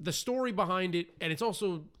the story behind it, and it's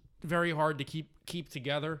also very hard to keep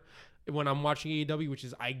together when I'm watching AEW, which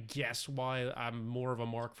is, I guess, why I'm more of a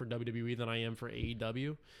mark for WWE than I am for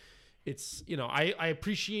AEW. It's, you know, I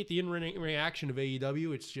appreciate the in-ring reaction of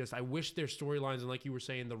AEW. It's just, I wish their storylines, and like you were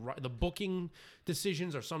saying, the booking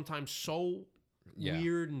decisions are sometimes so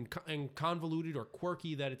weird and convoluted or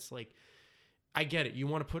quirky that it's like, I get it. You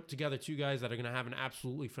want to put together two guys that are going to have an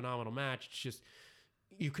absolutely phenomenal match. It's just,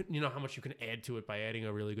 you know how much you can add to it by adding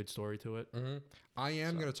a really good story to it. Mm-hmm. I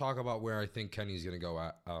am going to talk about where I think Kenny's going to go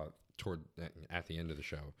at the end of the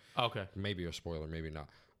show. Okay. Maybe a spoiler, maybe not.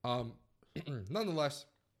 Nonetheless,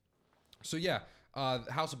 so yeah,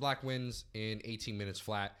 House of Black wins in 18 minutes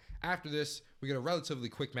flat. After this, we get a relatively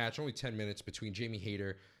quick match, only 10 minutes, between Jamie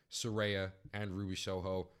Hayter, Saraya, and Ruby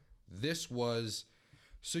Soho. This was,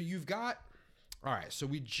 so you've got, all right, so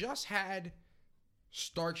we just had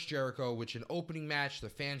starts Jericho, which an opening match, the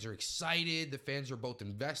fans are excited. The fans are both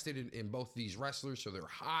invested in both of these wrestlers, so they're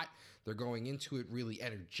hot. They're going into it really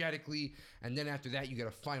energetically. And then after that, you got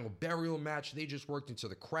a final burial match. They just worked into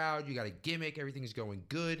the crowd. You got a gimmick. Everything's going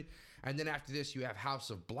good. And then after this, you have House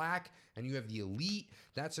of Black and you have the Elite.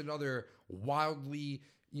 That's another wildly,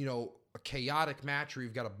 a chaotic match where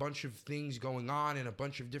you've got a bunch of things going on in a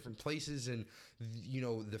bunch of different places, and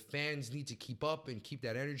the fans need to keep up and keep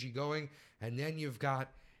that energy going. And then you've got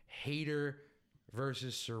Hayter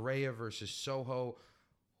versus Saraya versus Soho.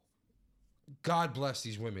 God bless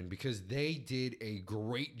these women, because they did a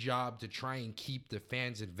great job to try and keep the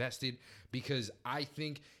fans invested, because I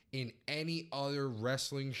think in any other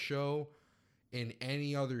wrestling show in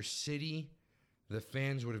any other city, the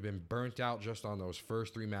fans would have been burnt out just on those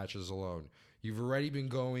first 3 matches alone. You've already been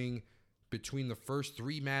going between the first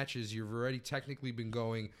 3 matches. You've already technically been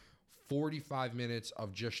going 45 minutes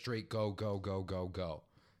of just straight go, go, go, go, go.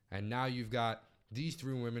 And now you've got these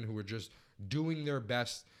 3 women who are just doing their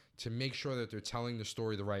best to make sure that they're telling the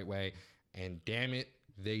story the right way. And damn it,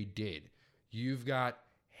 they did. You've got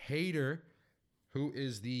Hayter, who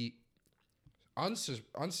is the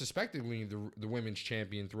unsuspectingly the women's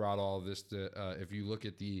champion throughout all of this. If you look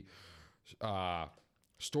at the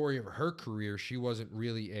story of her career, she wasn't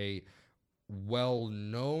really a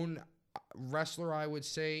well-known wrestler, I would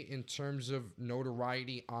say, in terms of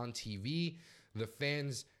notoriety on TV. The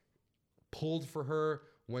fans pulled for her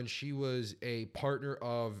when she was a partner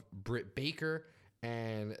of Britt Baker,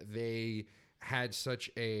 and they had such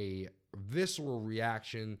a visceral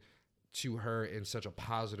reaction to her in such a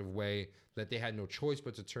positive way that they had no choice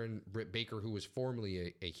but to turn Britt Baker, who was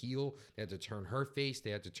formerly a heel. They had to turn her face. They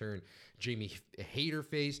had to turn Jamie Hayter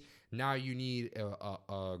face. Now you need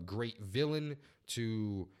a great villain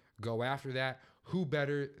to go after that. Who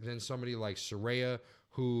better than somebody like Saraya,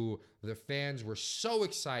 who the fans were so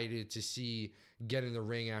excited to see get in the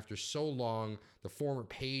ring after so long, the former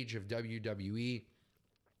page of WWE.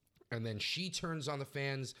 And then she turns on the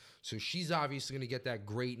fans, so she's obviously going to get that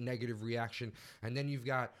great negative reaction. And then you've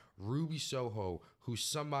got Ruby Soho, who's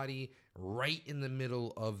somebody right in the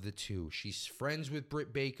middle of the two. She's friends with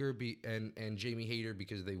Britt Baker and Jamie Hayter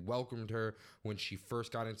because they welcomed her when she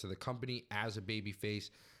first got into the company as a babyface.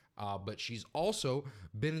 But she's also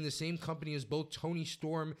been in the same company as both Toni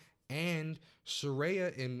Storm and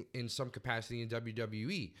Saraya in some capacity in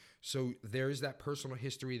WWE. So there's that personal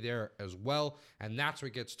history there as well. And that's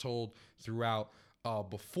what gets told throughout.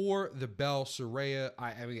 Before the bell, Saraya,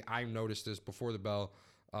 I noticed this before the bell,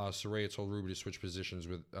 Saraya told Ruby to switch positions,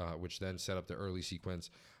 with which then set up the early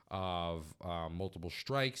sequence of multiple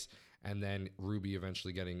strikes, and then Ruby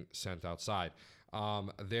eventually getting sent outside.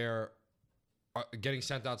 They're getting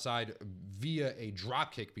sent outside via a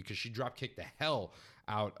drop kick, because she drop kicked the hell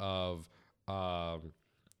out of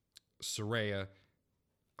Saraya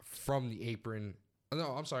from the apron.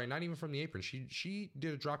 No, I'm sorry, not even from the apron. She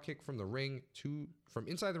did a drop kick from the ring from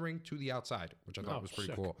inside the ring to the outside, which I thought was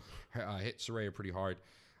pretty cool. Hit Saraya pretty hard.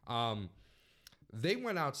 They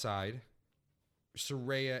went outside.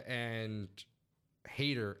 Saraya and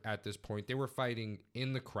Hayter at this point, they were fighting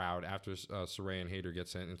in the crowd after Saraya and Hayter get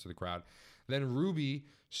sent into the crowd. Then Ruby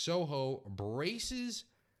Soho braces.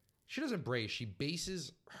 She doesn't brace. She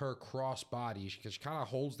bases her cross body. She kind of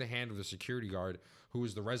holds the hand of the security guard, who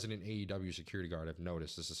is the resident AEW security guard. I've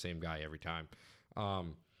noticed it's the same guy every time.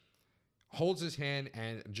 Holds his hand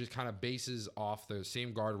and just kind of bases off the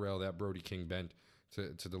same guardrail that Brody King bent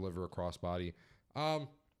to deliver a cross body.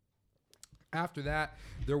 After that,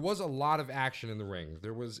 there was a lot of action in the ring.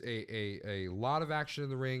 There was a lot of action in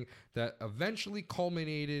the ring that eventually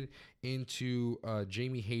culminated into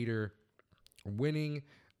Jamie Hayter winning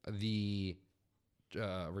retaining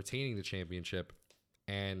the championship.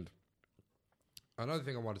 And another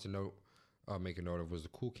thing I wanted to make a note of was the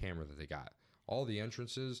cool camera that they got. All the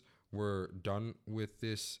entrances were done with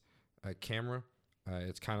this camera.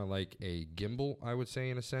 It's kind of like a gimbal, I would say,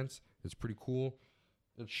 in a sense. It's pretty cool.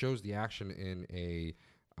 It shows the action in a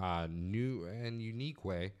new and unique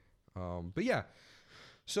way. But yeah,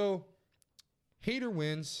 so Hayter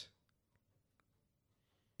wins.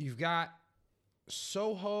 You've got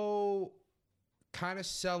Soho kind of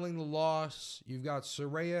selling the loss. You've got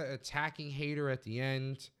Saraya attacking Hayter at the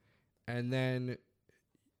end. And then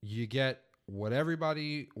you get what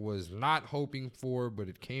everybody was not hoping for, but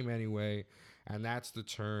it came anyway. And that's the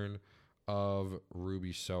turn of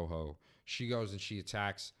Ruby Soho. She goes and she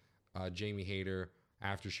attacks Jamie Hayter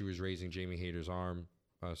after she was raising Jamie Hayter's arm.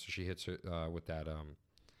 So she hits her with that.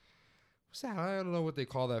 What's that? I don't know what they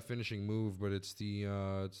call that finishing move, but it's the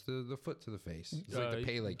foot to the face. It's like the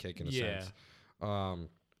Pele kick in a sense.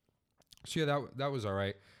 So yeah, that was all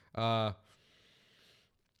right.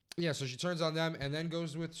 Yeah, so she turns on them and then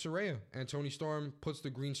goes with Saraya. And Toni Storm puts the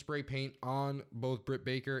green spray paint on both Britt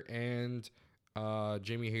Baker and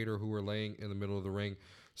Jamie Hayter, who were laying in the middle of the ring.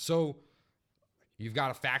 So you've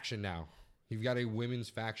got a faction now. You've got a women's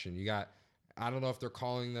faction. You got, I don't know if they're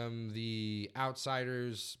calling them the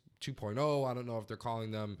Outsiders 2.0. I don't know if they're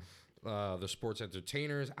calling them the Sports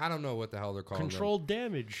Entertainers. I don't know what the hell they're calling Controlled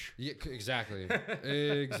damage. Yeah, exactly.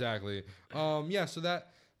 Exactly. Yeah, so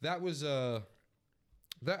that was I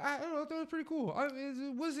don't know, that was pretty cool.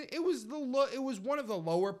 It was one of the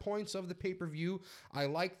lower points of the pay-per-view. I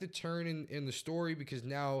like the turn in the story because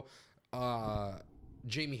now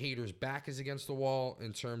Jamie Hayter's back is against the wall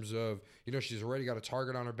in terms of, she's already got a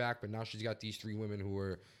target on her back, but now she's got these three women who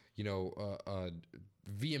are,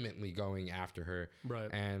 vehemently going after her. Right.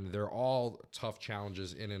 And they're all tough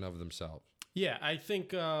challenges in and of themselves. Yeah, I think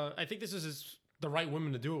this is the right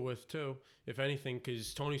women to do it with too, if anything,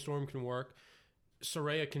 because Toni Storm can work.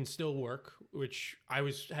 Saraya can still work, which I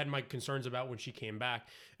had my concerns about when she came back.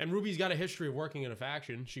 And Ruby's got a history of working in a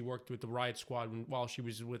faction. She worked with the Riot Squad while she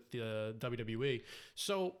was with the WWE.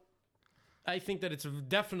 So I think that it's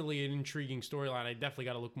definitely an intriguing storyline. I definitely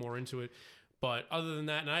got to look more into it. But other than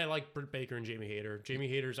that, and I like Britt Baker and Jamie Hayter. Jamie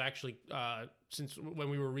Hayter's actually, since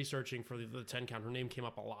when we were researching for the 10 count, her name came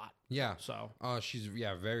up a lot. Yeah. So she's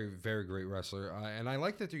very, very great wrestler. And I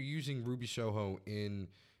like that they're using Ruby Soho in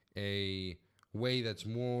a way that's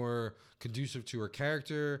more conducive to her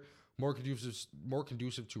character, more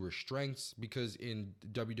conducive to her strengths, because in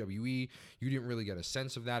WWE you didn't really get a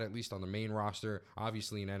sense of that, at least on the main roster.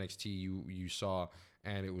 Obviously in NXT you saw,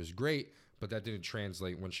 and it was great, but that didn't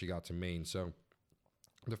translate when she got to main. So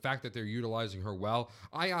the fact that they're utilizing her well,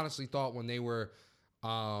 I honestly thought when they were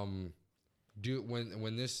when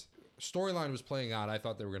this storyline was playing out, I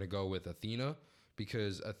thought they were going to go with Athena,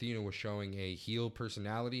 because Athena was showing a heel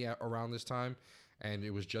personality around this time, and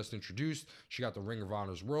it was just introduced. She got the Ring of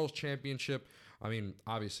Honor's World Championship. I mean,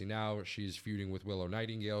 obviously now she's feuding with Willow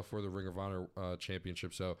Nightingale for the Ring of Honor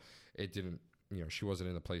Championship, so it didn't, she wasn't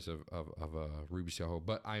in the place of Ruby Soho,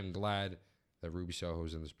 but I'm glad that Ruby Soho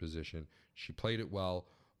is in this position. She played it well.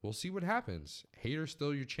 We'll see what happens. Hayter's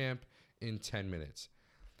still your champ in 10 minutes.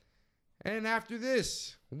 And after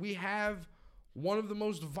this, we have one of the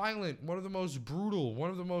most violent, one of the most brutal, one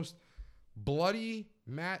of the most bloody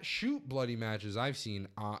matches I've seen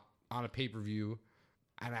on a pay-per-view.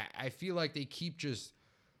 And I feel like they keep just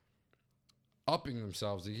upping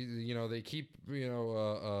themselves. They keep,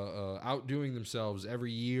 outdoing themselves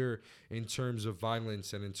every year in terms of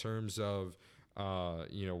violence and in terms of, how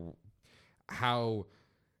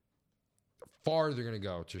far they're going to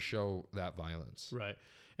go to show that violence. Right.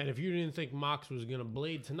 And if you didn't think Mox was going to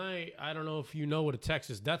blade tonight, I don't know if you know what a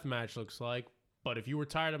Texas death match looks like, but if you were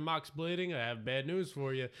tired of Mox blading, I have bad news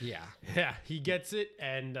for you. Yeah. Yeah, he gets it,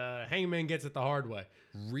 and Hangman gets it the hard way.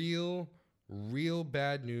 Real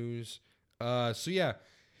bad news. Hangman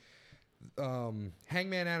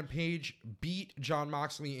Adam Page beat Jon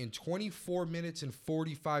Moxley in 24 minutes and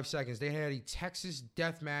 45 seconds. They had a Texas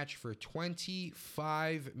death match for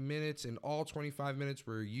 25 minutes, and all 25 minutes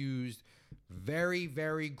were used very,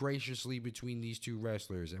 very graciously between these two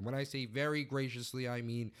wrestlers. And when I say very graciously, I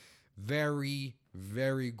mean very,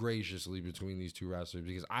 very graciously between these two wrestlers,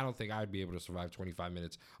 because I don't think I'd be able to survive 25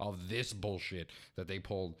 minutes of this bullshit that they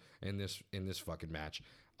pulled in this fucking match.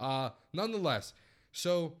 Nonetheless,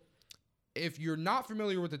 so if you're not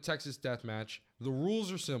familiar with the Texas death match, the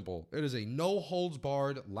rules are simple. It is a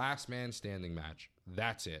no-holds-barred last man standing match.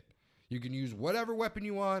 That's it. You can use whatever weapon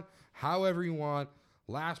you want, however you want.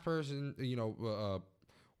 Last person,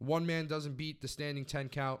 one man doesn't beat the standing 10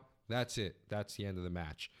 count. That's it. That's the end of the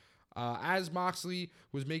match. As Moxley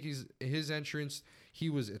was making his entrance, he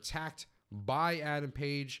was attacked by Adam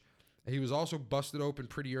Page. He was also busted open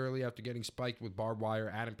pretty early after getting spiked with barbed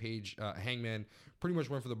wire. Adam Page, Hangman, pretty much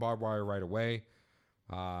went for the barbed wire right away.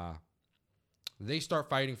 They start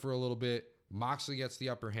fighting for a little bit. Moxley gets the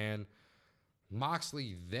upper hand.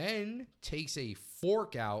 Moxley then takes a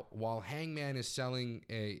fork out while Hangman is selling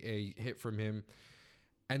a hit from him,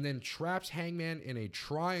 and then traps Hangman in a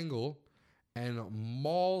triangle and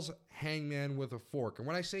mauls Hangman with a fork. And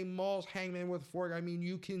when I say mauls Hangman with a fork, I mean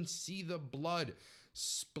you can see the blood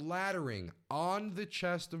splattering on the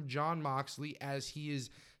chest of Jon Moxley as he is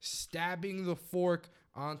stabbing the fork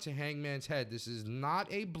onto Hangman's head. This is not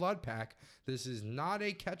a blood pack. This is not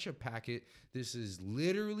a ketchup packet. This is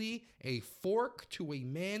literally a fork to a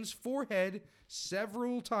man's forehead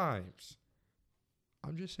several times.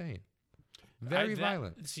 I'm just saying. Very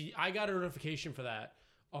violent. See, I got a notification for that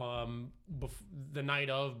the night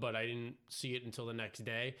of, but I didn't see it until the next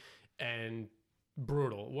day. and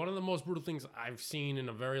brutal. One of the most brutal things I've seen in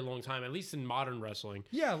a very long time, at least in modern wrestling.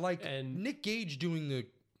 Yeah, like And Nick Gage doing the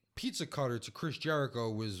pizza cutter to Chris Jericho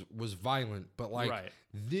was violent, but like Right.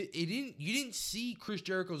 you didn't see Chris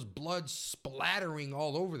Jericho's blood splattering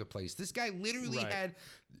all over the place. This guy literally Right. had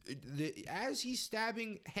as he's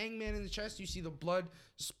stabbing Hangman in the chest, you see the blood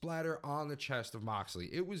splatter on the chest of Moxley.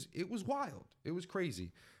 It was wild. It was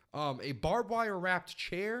crazy. A barbed wire wrapped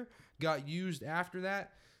chair got used after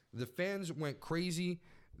that. The fans went crazy.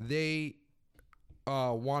 They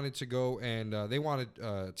wanted to go and they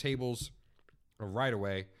wanted tables right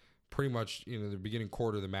away. Pretty much, the beginning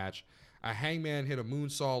quarter of the match. A Hangman hit a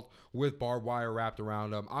moonsault with barbed wire wrapped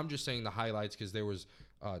around him. I'm just saying the highlights because there was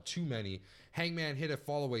too many. Hangman hit a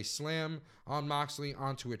fallaway slam on Moxley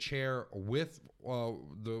onto a chair with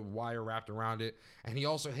the wire wrapped around it. And he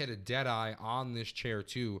also hit a deadeye on this chair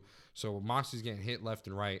too. So Moxley's getting hit left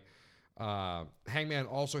and right. Hangman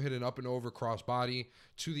also hit an up and over crossbody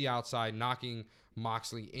to the outside, knocking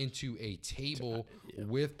Moxley into a table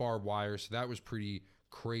with barbed wire. So that was pretty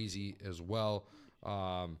crazy as well.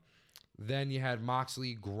 Then you had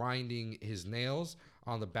Moxley grinding his nails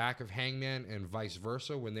on the back of Hangman and vice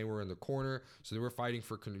versa when they were in the corner. So they were fighting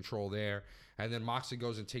for control there. And then Moxley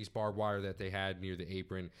goes and takes barbed wire that they had near the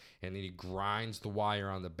apron, and then he grinds the wire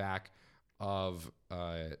on the back of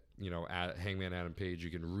Hangman Adam Page.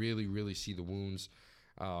 You can really, really see the wounds.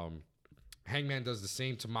 Hangman does the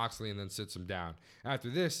same to Moxley and then sits him down.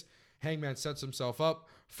 After this, Hangman sets himself up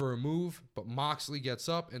for a move, but Moxley gets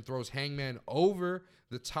up and throws Hangman over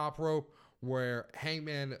the top rope, where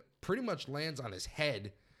Hangman pretty much lands on his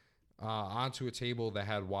head onto a table that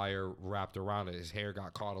had wire wrapped around it. His hair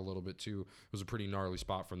got caught a little bit too. It was a pretty gnarly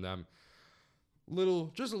spot from them.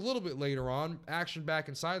 Just a little bit later on, action back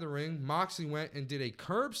inside the ring, Moxley went and did a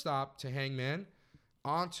curb stop to Hangman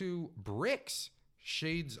onto bricks,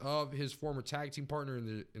 shades of his former tag team partner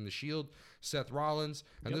in the Shield, Seth Rollins,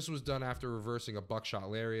 and this was done after reversing a buckshot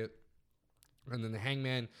lariat. And then the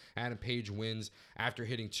Hangman Adam Page wins after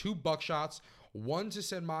hitting 2 buckshots, one to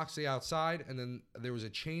send Moxley outside, and then there was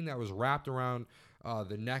a chain that was wrapped around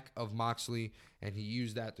the neck of Moxley, and he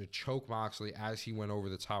used that to choke Moxley as he went over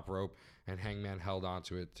the top rope, and Hangman held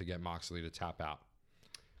onto it to get Moxley to tap out.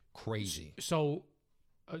 Crazy. So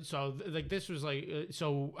this was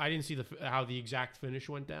so I didn't see how the exact finish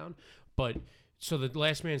went down, but so the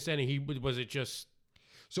last man standing, was it just?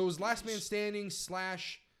 So it was last man standing /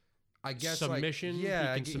 I guess submission.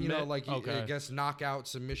 I Okay. guess knockout,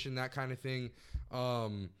 submission, that kind of thing.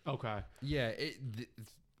 Okay. Yeah,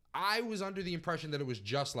 I was under the impression that it was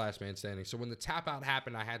just last man standing. So when the tap out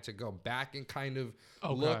happened, I had to go back and kind of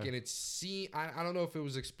look, and I don't know if it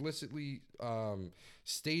was explicitly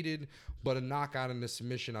stated, but a knockout and a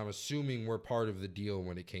submission, I'm assuming, were part of the deal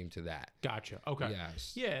when it came to that. Gotcha. Okay.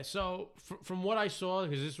 Yes. Yeah. So from what I saw,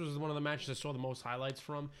 because this was one of the matches I saw the most highlights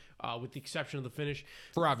from, with the exception of the finish,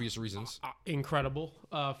 For obvious reasons. incredible.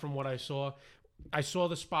 From what I saw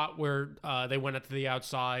the spot where they went up to the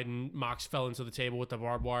outside and Mox fell into the table with the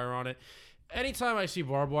barbed wire on it. Anytime I see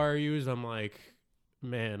barbed wire used, I'm like,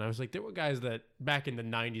 man, I was like, there were guys that back in the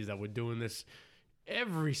 90s that were doing this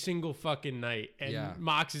every single fucking night. And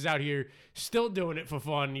Mox is out here still doing it for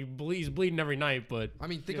fun. He's bleeding every night, but I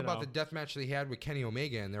mean, think about the death match they had with Kenny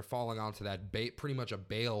Omega, and they're falling onto that pretty much a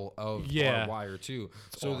bale of barbed wire too.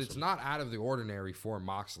 So awesome. It's not out of the ordinary for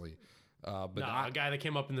Moxley. But a guy that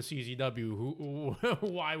came up in the CZW, who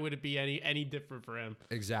why would it be any different for him?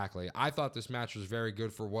 Exactly. I thought this match was very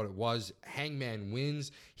good for what it was. Hangman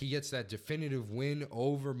wins. He gets that definitive win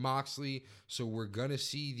over Moxley. So we're gonna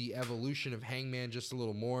see the evolution of Hangman just a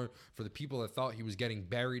little more. For the people that thought he was getting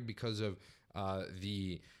buried because of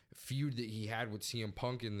the feud that he had with CM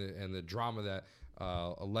Punk and the drama that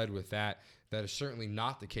led with that is certainly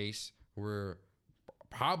not the case. We're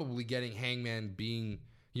probably getting Hangman being,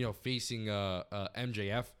 facing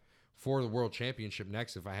MJF for the World Championship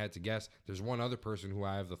next, if I had to guess. There's one other person who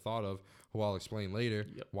I have the thought of, who I'll explain later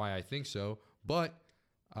why I think so. But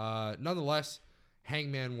nonetheless,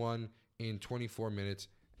 Hangman won in 24 minutes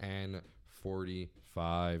and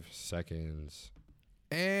 45 seconds.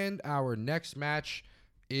 And our next match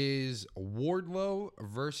is Wardlow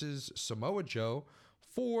versus Samoa Joe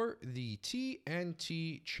for the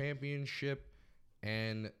TNT Championship.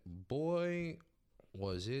 And boy,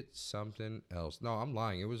 was it something else. No, I'm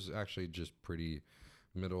lying. It was actually just pretty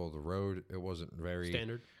middle of the road. It wasn't very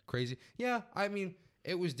standard crazy. Yeah, I mean,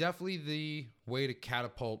 it was definitely the way to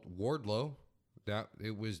catapult Wardlow. That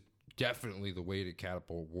it was definitely the way to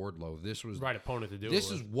catapult Wardlow. This was right opponent to do. This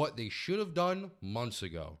is what they should have done months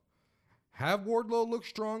ago. Have Wardlow look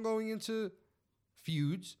strong going into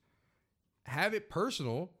feuds, have it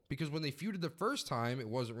personal, because when they feuded the first time, it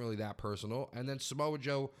wasn't really that personal. And then Samoa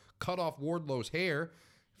Joe cut off Wardlow's hair.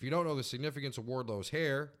 If you don't know the significance of Wardlow's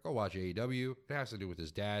hair, go watch AEW. It has to do with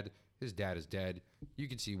his dad. His dad is dead. You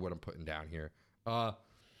can see what I'm putting down here.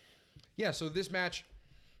 Yeah, so this match,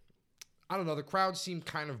 I don't know. The crowd seemed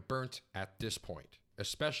kind of burnt at this point,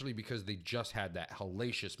 especially because they just had that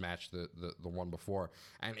hellacious match, the one before.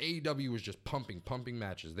 And AEW was just pumping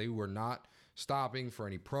matches. They were not stopping for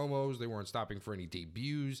any promos. They weren't stopping for any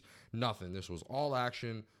debuts. Nothing. This was all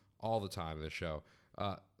action all the time, this show.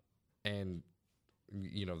 And,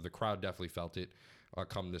 you know, the crowd definitely felt it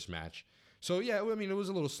come this match. So, yeah, I mean, it was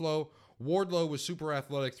a little slow. Wardlow was super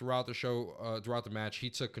athletic throughout the show, throughout the match. He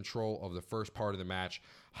took control of the first part of the match.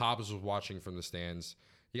 Hobbs was watching from the stands.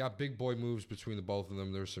 He got big boy moves between the both of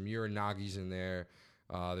them. There was some Uranagis in there.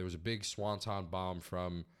 There was a big swanton bomb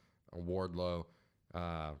from Wardlow,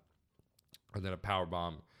 and then a power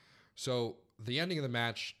bomb. So the ending of the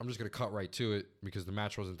match, I'm just going to cut right to it because the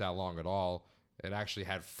match wasn't that long at all. It actually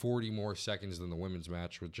had 40 more seconds than the women's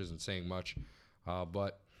match, which isn't saying much.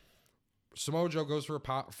 But Samoa Joe goes for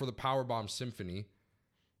the powerbomb symphony,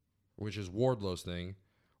 which is Wardlow's thing.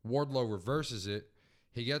 Wardlow reverses it.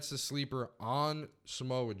 He gets the sleeper on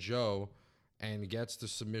Samoa Joe and gets the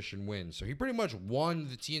submission win. So he pretty much won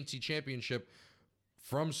the TNT Championship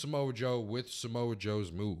from Samoa Joe with Samoa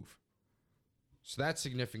Joe's move. So that's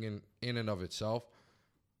significant in and of itself.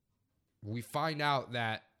 We find out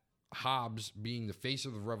that Hobbs, being the face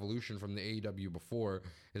of the Revolution from the AEW before,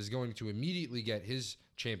 is going to immediately get his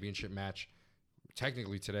championship match,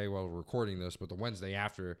 technically today while we're recording this, but the Wednesday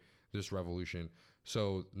after this Revolution.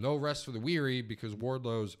 So no rest for the weary because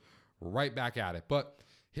Wardlow's right back at it. But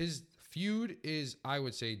his feud is, I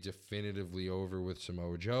would say, definitively over with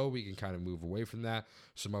Samoa Joe. We can kind of move away from that.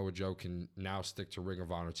 Samoa Joe can now stick to Ring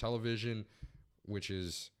of Honor television, which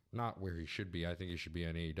is not where he should be. I think he should be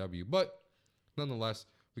on AEW. But nonetheless,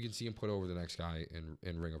 we can see him put over the next guy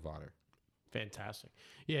in Ring of Honor. Fantastic.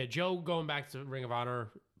 Yeah, Joe going back to Ring of Honor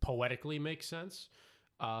poetically makes sense.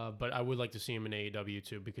 But I would like to see him in AEW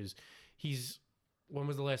too, because when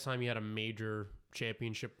was the last time he had a major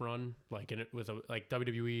championship run? Like like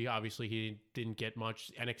WWE, obviously he didn't get much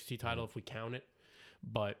NXT title if we count it.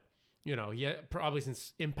 But, you know, probably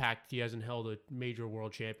since Impact, he hasn't held a major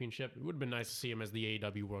world championship. It would have been nice to see him as the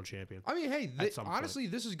AEW world champion. I mean, hey, honestly,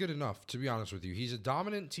 this is good enough, to be honest with you. He's a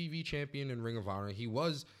dominant TV champion in Ring of Honor. He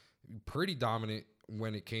was pretty dominant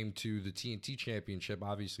when it came to the TNT championship.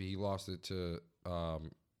 Obviously, he lost it to,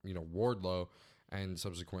 Wardlow, and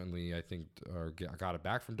subsequently, I think, got it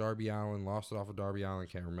back from Darby Allin, lost it off of Darby Allin,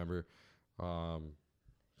 can't remember. So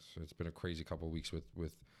it's been a crazy couple of weeks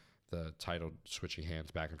with the title switching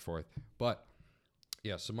hands back and forth. But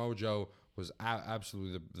yeah, Samoa Joe was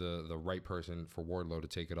absolutely the right person for Wardlow to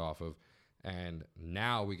take it off of. And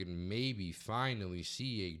now we can maybe finally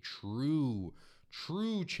see a true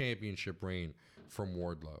championship reign from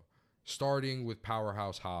Wardlow, starting with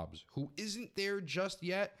Powerhouse Hobbs, who isn't there just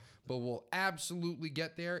yet, but will absolutely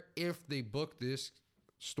get there if they book this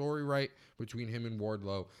story right between him and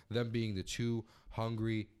Wardlow, them being the two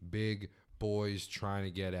hungry big boys trying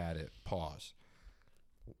to get at it. Pause.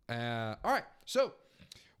 All right, so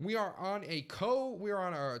we are on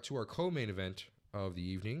to our co-main event of the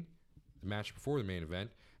evening, the match before the main event,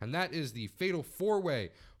 and that is the Fatal 4-Way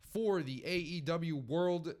for the AEW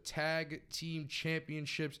World Tag Team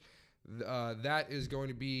Championships. That is going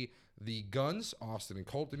to be the Guns, Austin and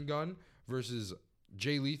Colton Gunn, versus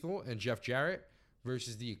Jay Lethal and Jeff Jarrett,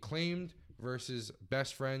 versus the Acclaimed versus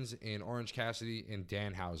Best Friends in Orange Cassidy and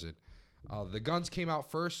Danhausen. The Guns came out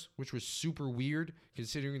first, which was super weird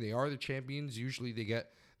considering they are the champions. Usually they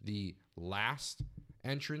get the last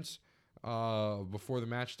entrance before the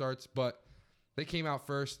match starts, but they came out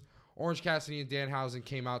first. Orange Cassidy and Danhausen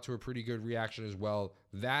came out to a pretty good reaction as well.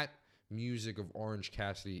 That music of Orange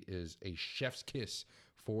Cassidy is a chef's kiss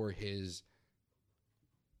for his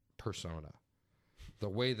persona. The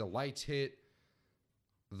way the lights hit,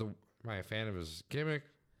 am I a fan of his gimmick?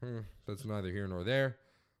 That's neither here nor there.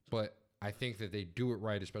 But I think that they do it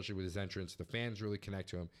right, especially with his entrance. The fans really connect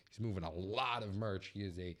to him. He's moving a lot of merch. He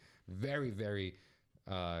is a very, very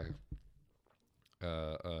popular.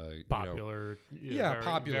 Popular.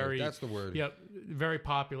 That's the word. Yep, very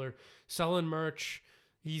popular. Selling merch.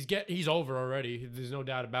 He's over already. There's no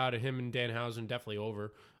doubt about it. Him and Danhausen definitely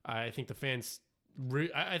over. I think the fans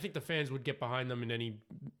would get behind them in any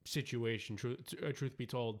situation. Truth be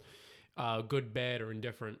told, good, bad, or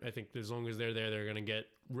indifferent. I think as long as they're there, they're gonna get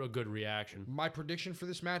a good reaction. My prediction for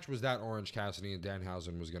this match was that Orange Cassidy and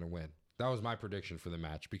Danhausen was gonna win. That was my prediction for the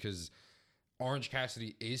match because Orange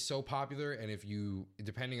Cassidy is so popular, and if you,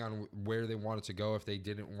 depending on where they wanted to go, if they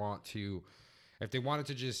wanted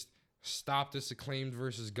to just stop this Acclaimed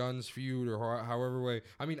versus Guns feud or however way.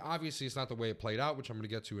 I mean, obviously it's not the way it played out, which I'm going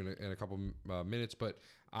to get to in a couple minutes, but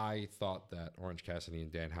I thought that Orange Cassidy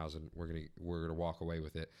and Danhausen were going to walk away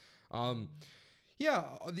with it. Yeah,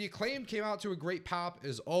 the Acclaim came out to a great pop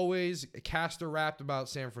as always. Caster rapped about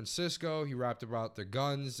San Francisco. He rapped about the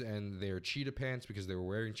Guns and their cheetah pants because they were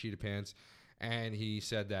wearing cheetah pants. And he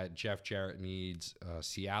said that Jeff Jarrett needs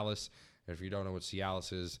Cialis. And if you don't know what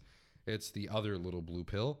Cialis is, it's the other little blue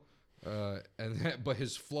pill. But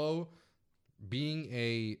his flow, being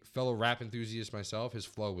a fellow rap enthusiast myself, his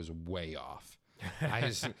flow was way off.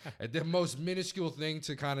 The most minuscule thing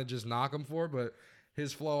to kind of just knock him for, but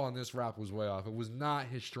his flow on this rap was way off. It was not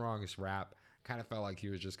his strongest rap. Kind of felt like he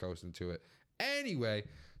was just coasting to it. Anyway,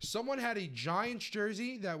 someone had a Giants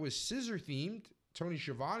jersey that was scissor themed. Tony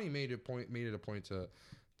Schiavone made it a point to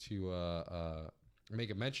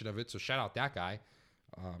make a mention of it. So shout out that guy.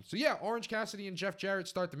 So yeah, Orange Cassidy and Jeff Jarrett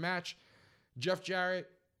start the match. Jeff Jarrett,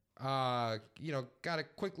 got a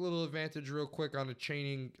quick little advantage real quick on the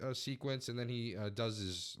chaining sequence, and then he does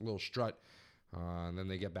his little strut. And then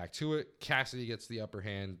they get back to it. Cassidy gets the upper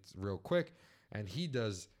hand real quick, and he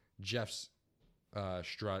does Jeff's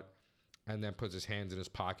strut, and then puts his hands in his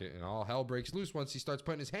pocket, and all hell breaks loose once he starts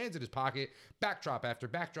putting his hands in his pocket. Backdrop after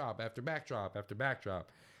backdrop after backdrop after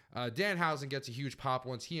backdrop. Danhausen gets a huge pop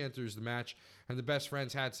once he enters the match, and the Best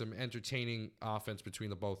Friends had some entertaining offense between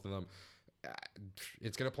the both of them.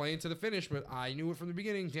 It's going to play into the finish, but I knew it from the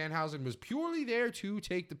beginning. Danhausen was purely there to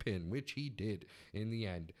take the pin, which he did in the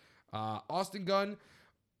end. Austin Gunn,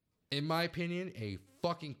 in my opinion, a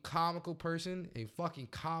fucking comical person, a fucking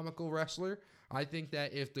comical wrestler. I think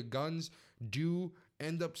that if the Guns do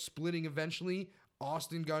end up splitting eventually,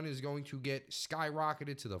 Austin Gunn is going to get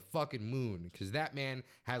skyrocketed to the fucking moon because that man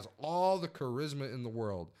has all the charisma in the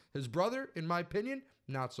world. His brother, in my opinion,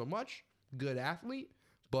 not so much. Good athlete,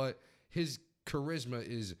 but his charisma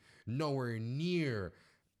is nowhere near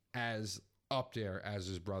as up there as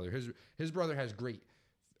his brother. His brother has great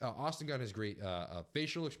Austin Gunn has great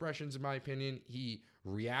facial expressions, in my opinion. He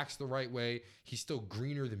reacts the right way. He's still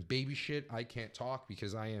greener than baby shit. I can't talk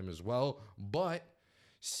because I am as well. But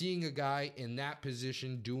seeing a guy in that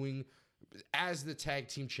position doing as the tag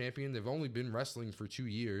team champion, they've only been wrestling for 2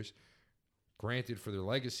 years, granted for their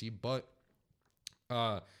legacy, but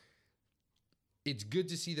it's good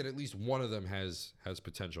to see that at least one of them has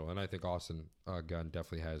potential, and I think Austin Gunn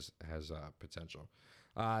definitely has potential.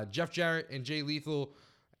 Jeff Jarrett and Jay Lethal,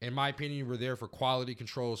 in my opinion, were there for quality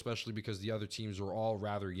control, especially because the other teams were all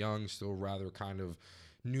rather young, still rather kind of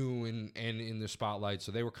new and in the spotlight.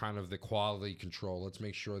 So they were kind of the quality control. Let's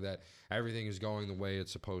make sure that everything is going the way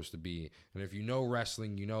it's supposed to be. And if you know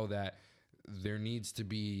wrestling, you know that there needs to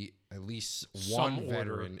be at least one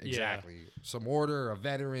veteran. Exactly. Yeah. Some order, a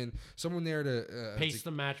veteran, someone there to pace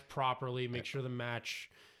the match properly, make sure the match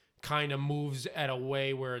kind of moves at a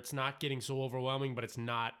way where it's not getting so overwhelming, but it's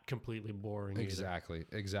not completely boring. Exactly.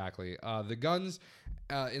 The Guns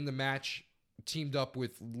in the match teamed up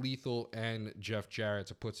with Lethal and Jeff Jarrett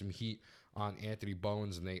to put some heat on Anthony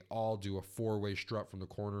Bowens, and they all do a 4-way strut from the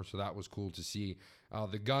corner, so that was cool to see.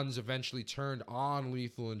 The Guns eventually turned on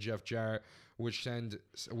Lethal and Jeff Jarrett, which sent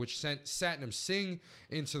Satnam Singh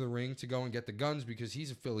into the ring to go and get the Guns because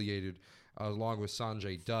he's affiliated along with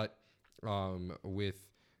Sanjay Dutt with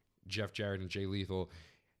Jeff Jarrett and Jay Lethal.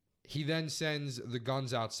 He then sends the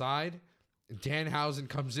Guns outside. Danhausen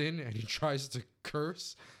comes in and he tries to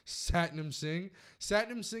curse Satnam Singh.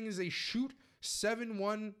 Satnam Singh is a shoot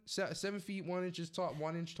 7 feet 1 inches tall,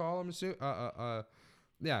 1 inch tall. I'm assuming.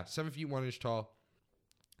 7 feet 1 inch tall.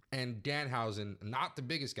 And Danhausen, not the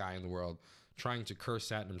biggest guy in the world, trying to curse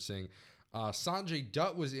Satnam Singh. Sanjay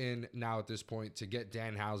Dutt was in now at this point to get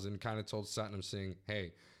Danhausen. Kind of told Satnam Singh,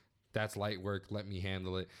 "Hey, that's light work. Let me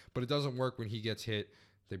handle it." But it doesn't work when he gets hit.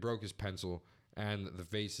 They broke his pencil, and the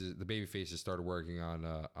baby faces started working on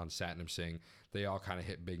Satnam Singh. They all kind of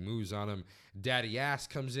hit big moves on him. Daddy Ass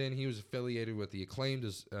comes in. He was affiliated with the Acclaimed,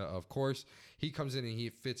 of course. He comes in and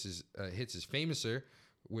he hits his famouser,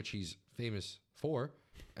 which he's famous for,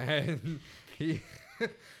 and he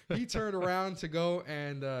turned around to go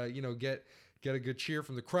and get a good cheer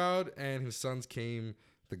from the crowd. And his sons came,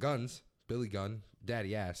 the Guns, Billy Gunn,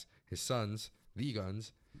 Daddy Ass. His sons, the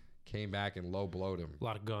Guns, came back and low blowed him. A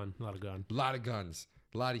lot of guns, a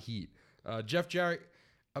lot of heat. Jeff Jarrett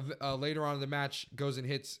later on in the match goes and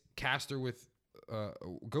hits Caster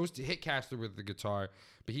goes to hit Caster with the guitar,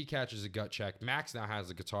 but he catches a gut check. Max now has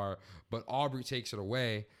the guitar, but Aubrey takes it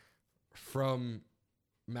away from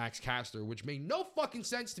Max Caster, which made no fucking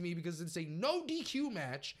sense to me because it's a no DQ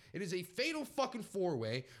match. It is a fatal fucking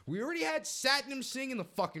 4-way. We already had Satnam Singh in the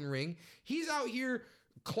fucking ring. He's out here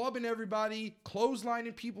clubbing everybody,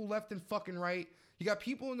 clotheslining people left and fucking right. You got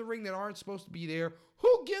people in the ring that aren't supposed to be there.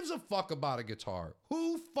 Who gives a fuck about a guitar?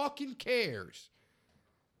 Who fucking cares?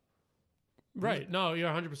 Right. No, you're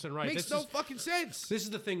 100% right. Makes no fucking sense. This is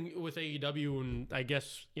the thing with AEW, and I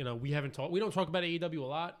guess, we don't talk about AEW a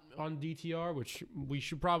lot on DTR, which we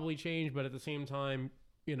should probably change, but at the same time,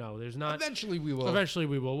 there's not. Eventually we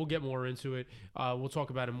will. We'll get more into it. We'll talk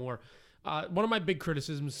about it more. One of my big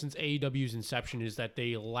criticisms since AEW's inception is that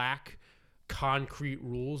they lack concrete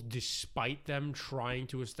rules despite them trying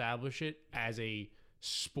to establish it as a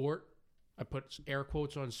sport. I put air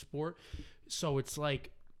quotes on sport. So it's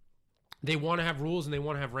like, they want to have rules and they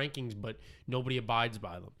want to have rankings, but nobody abides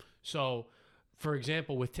by them. So, for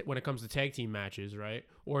example, when it comes to tag team matches, right?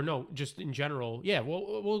 Or no, just in general, yeah.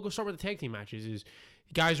 We'll go start with the tag team matches. Is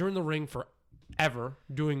guys are in the ring forever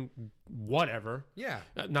doing whatever. Yeah.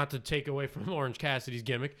 Not to take away from Orange Cassidy's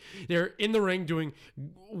gimmick, they're in the ring doing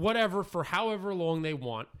whatever for however long they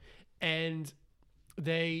want, and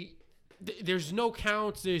there's no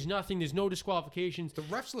counts. There's nothing. There's no disqualifications. The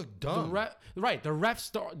refs look dumb. The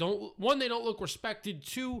refs they don't look respected.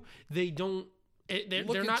 Two, they don't. They're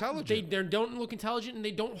not intelligent. They don't look intelligent, and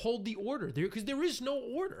they don't hold the order because there is no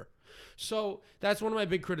order. So that's one of my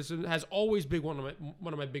big criticisms. Has always been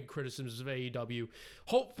one of my big criticisms of AEW.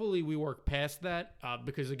 Hopefully, we work past that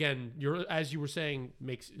because again, as you were saying,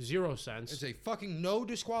 makes zero sense. It's a fucking no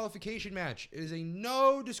disqualification match. It is a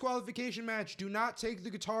no disqualification match. Do not take the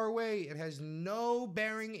guitar away. It has no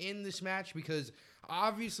bearing in this match because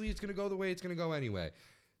obviously it's going to go the way it's going to go anyway.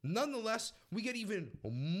 Nonetheless, we get even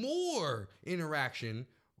more interaction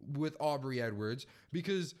with Aubrey Edwards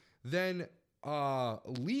because then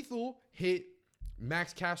Lethal hit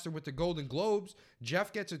Max Caster with the Golden Globes.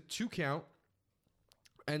 Jeff gets a 2 count.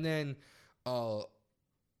 And then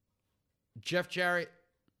Jeff Jarrett,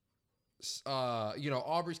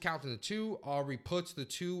 Aubrey's counting the 2. Aubrey puts the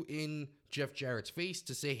 2 in Jeff Jarrett's face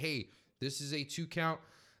to say, hey, this is a 2 count.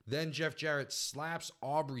 Then Jeff Jarrett slaps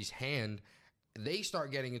Aubrey's hand. They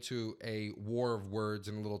start getting into a war of words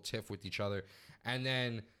and a little tiff with each other. And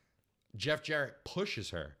then Jeff Jarrett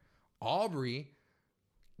pushes her. Aubrey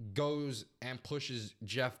goes and pushes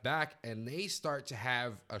Jeff back, and they start to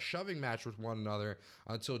have a shoving match with one another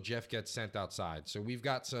until Jeff gets sent outside. So we've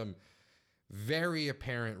got some very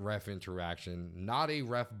apparent ref interaction. Not a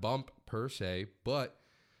ref bump per se, but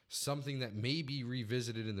something that may be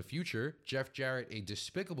revisited in the future. Jeff Jarrett, a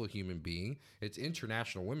despicable human being. It's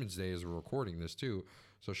International Women's Day as we're recording this too.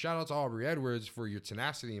 So shout out to Aubrey Edwards for your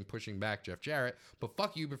tenacity in pushing back Jeff Jarrett. But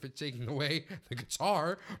fuck you for taking away the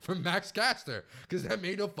guitar from Max Caster because that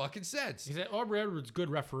made no fucking sense. Aubrey Edwards, good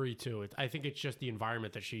referee too. I think it's just the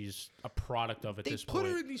environment that she's a product of at this point. They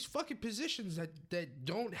put her in these fucking positions that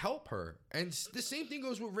don't help her. And the same thing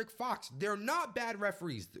goes with Rick Fox. They're not bad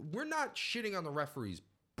referees. We're not shitting on the referees.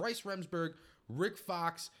 Bryce Remsburg, Rick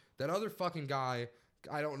Fox, that other fucking guy,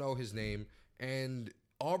 I don't know his name, and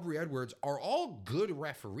Aubrey Edwards are all good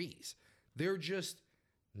referees. They're just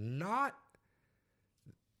not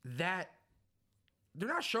they're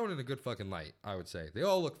not shown in a good fucking light, I would say. They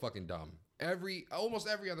all look fucking dumb. Almost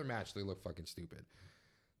every other match, they look fucking stupid.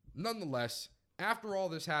 Nonetheless, after all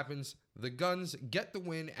this happens, the Guns get the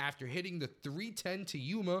win after hitting the 310 to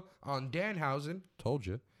Yuma on Danhausen. Told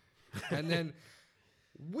you. And then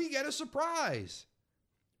we get a surprise.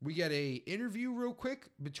 We get a interview real quick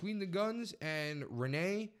between the Guns and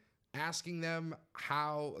Renee asking them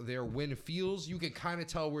how their win feels. You can kind of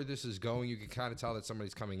tell where this is going. You can kind of tell that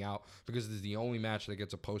somebody's coming out because this is the only match that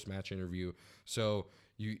gets a post-match interview. So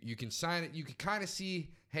you can sign it. You can kind of see,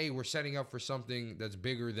 hey, we're setting up for something that's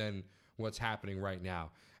bigger than what's happening right now.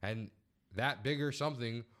 And that bigger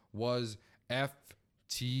something was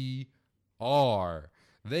FTR.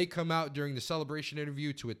 They come out during the celebration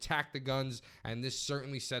interview to attack the Guns, and this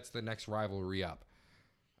certainly sets the next rivalry up.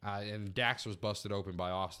 And Dax was busted open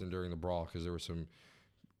by Austin during the brawl because there were some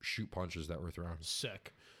shoot punches that were thrown.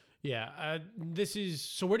 Sick. Yeah.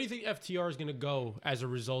 So where do you think FTR is going to go as a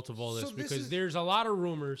result of all this? Because there's a lot of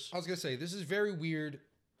rumors. I was going to say, this is very weird.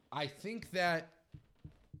 I think that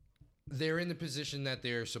they're in the position that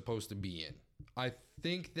they're supposed to be in. I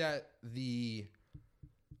think that the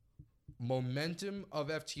momentum of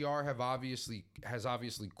FTR has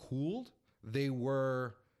obviously cooled. They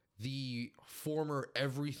were the former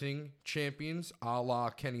everything champions, a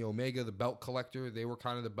la Kenny Omega, the belt collector. They were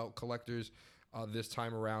kind of the belt collectors this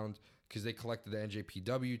time around. because they collected the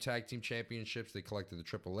NJPW Tag Team Championships. They collected the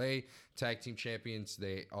AAA Tag Team Champions.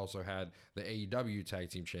 They also had the AEW Tag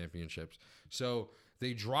Team Championships. So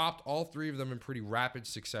they dropped all 3 of them in pretty rapid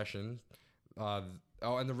succession. And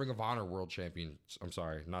the Ring of Honor World Champions. I'm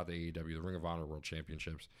sorry, not the AEW, the Ring of Honor World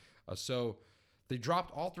Championships. So they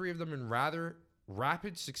dropped all 3 of them in rather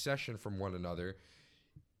rapid succession from one another.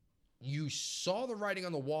 You saw the writing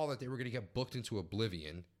on the wall that they were going to get booked into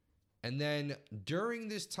oblivion. And then during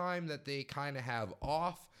this time that they kind of have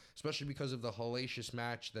off, especially because of the hellacious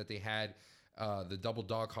match that they had, the double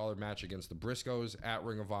dog collar match against the Briscoes at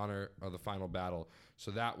Ring of Honor, the final battle. So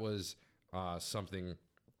that was something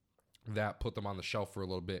that put them on the shelf for a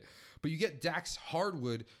little bit. But you get Dax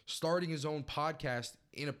Hardwood starting his own podcast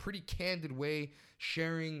in a pretty candid way,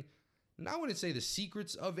 sharing, I wouldn't say the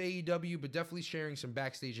secrets of AEW, but definitely sharing some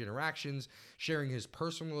backstage interactions, sharing his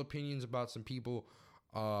personal opinions about some people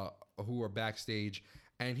who are backstage.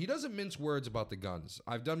 And he doesn't mince words about the Guns.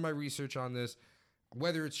 I've done my research on this.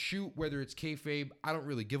 Whether it's shoot, whether it's kayfabe, I don't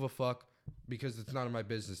really give a fuck because it's none of my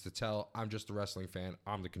business to tell. I'm just a wrestling fan.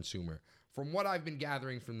 I'm the consumer. From what I've been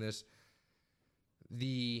gathering from this,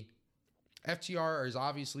 the FTR is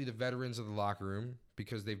obviously the veterans of the locker room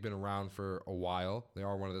because they've been around for a while. They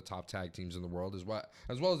are one of the top tag teams in the world as well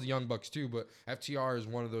as the Young Bucks too. But FTR is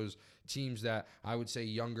one of those teams that I would say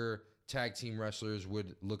younger tag team wrestlers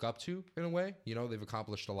would look up to in a way. You know, they've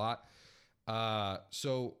accomplished a lot.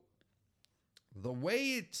 So the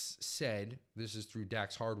way it's said, this is through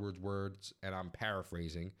Dax Hardwood's words, and I'm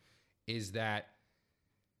paraphrasing, is that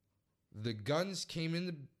the Guns came in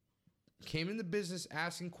the business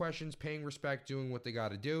asking questions, paying respect, doing what they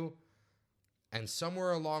got to do. And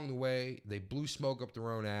somewhere along the way, they blew smoke up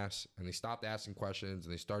their own ass and they stopped asking questions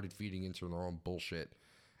and they started feeding into their own bullshit.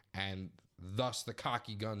 And thus the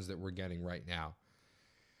cocky Guns that we're getting right now.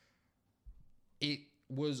 It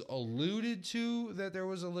was alluded to that there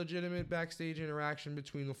was a legitimate backstage interaction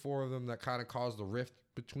between the 4 of them that kind of caused a rift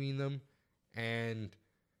between them. And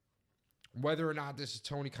whether or not this is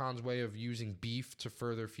Tony Khan's way of using beef to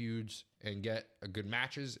further feuds and get good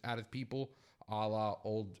matches out of people, a la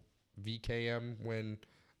old VKM when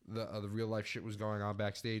the real life shit was going on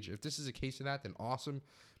backstage. If this is a case of that, then awesome,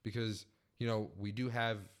 because you know we do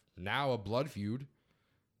have now a blood feud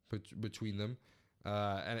between them,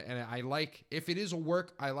 and I like, if it is a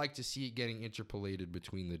work, I like to see it getting interpolated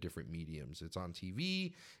between the different mediums. It's on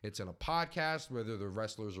TV, it's in a podcast. Whether the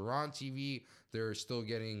wrestlers are on TV, they're still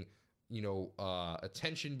getting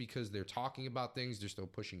attention because they're talking about things. They're still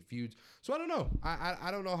pushing feuds. So I don't know. I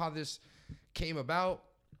don't know how this came about.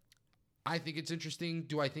 I think it's interesting.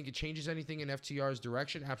 Do I think it changes anything in FTR's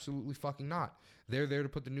direction? Absolutely fucking not. They're there to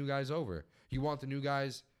put the new guys over. You want the new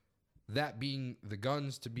guys, that being the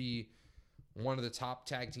Guns, to be one of the top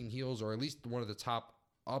tag team heels, or at least one of the top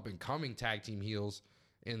up-and-coming tag team heels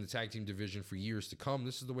in the tag team division for years to come.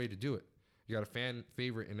 This is the way to do it. You got a fan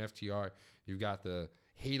favorite in FTR. You've got the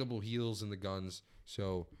hateable heels in the Guns.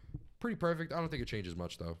 So pretty perfect. I don't think it changes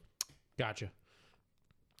much, though. Gotcha.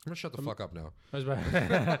 I'm going to shut the fuck up now. I was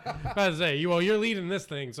about to say, you're leading this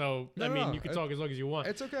thing, so you can talk as long as you want.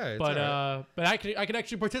 It's okay. But I can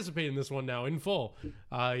actually participate in this one now in full,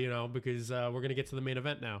 because we're going to get to the main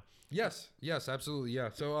event now. Yes, absolutely, yeah.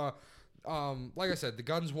 So, like I said, the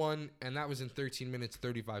Guns won, and that was in 13 minutes,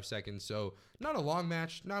 35 seconds. So not a long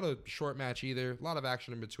match, not a short match either. A lot of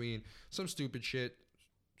action in between. Some stupid shit,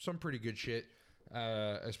 some pretty good shit,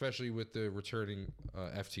 especially with the returning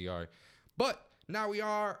FTR. But now we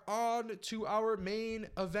are on to our main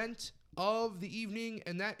event of the evening,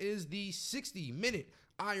 and that is the 60-minute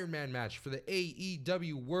Iron Man match for the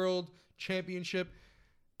AEW World Championship.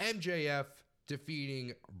 MJF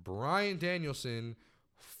defeating Bryan Danielson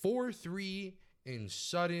 4-3 in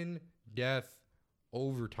sudden death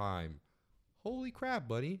overtime. Holy crap,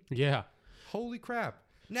 buddy. Yeah. Holy crap.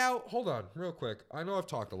 Now, hold on real quick. I know I've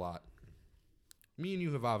talked a lot. Me and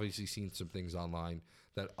you have obviously seen some things online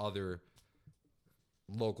that other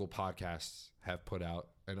local podcasts have put out,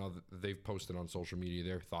 and they've posted on social media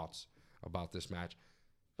their thoughts about this match.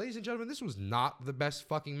 Ladies and gentlemen, this was not the best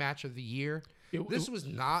fucking match of the year. This was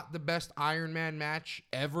not the best Iron Man match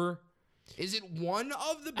ever. Is it one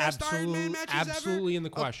of the best Iron Man matches ever? Absolutely in the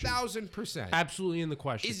question. 1,000%. Absolutely in the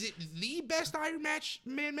question. Is it the best Iron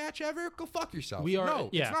Man match ever? Go fuck yourself. No,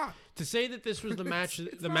 it's not. To say that this was the match,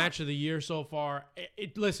 match of the year so far.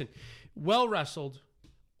 Listen, well wrestled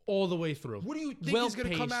all the way through. What do you think is going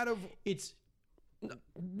to come out of?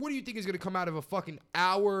 what do you think is going to come out of a fucking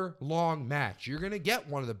hour-long match? You're going to get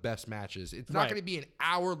one of the best matches. It's not going to be an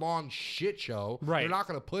hour-long shit show. Right. They're not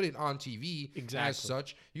going to put it on TV Exactly. as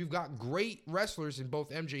such. You've got great wrestlers in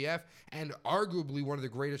both MJF and arguably one of the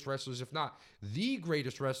greatest wrestlers, if not the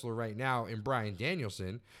greatest wrestler right now in Bryan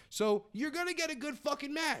Danielson. So you're going to get a good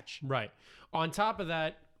fucking match. Right. On top of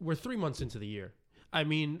that, we're 3 months into the year. I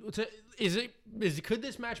mean, could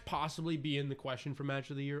this match possibly be in the question for match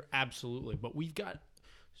of the year? Absolutely. But we've got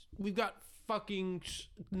fucking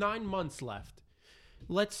 9 months left.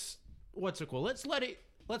 Let's let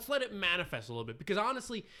it manifest a little bit, because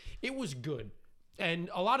honestly, it was good. And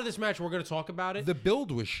a lot of this match, we're going to talk about it. The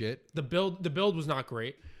build was shit. The build was not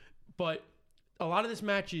great, but a lot of this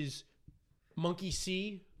match is monkey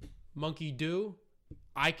see, monkey do.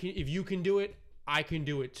 If you can do it, I can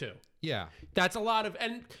do it too. Yeah. That's a lot of,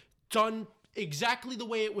 and done exactly the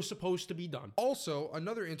way it was supposed to be done. Also,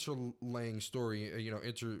 another interlaying story,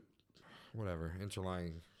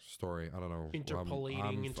 interlying story. I don't know.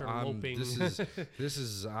 Interpolating, interloping. This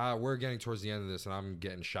is we're getting towards the end of this, and I'm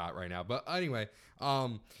getting shot right now. But anyway,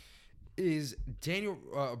 Bryan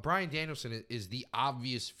Danielson is the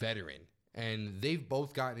obvious veteran. And they've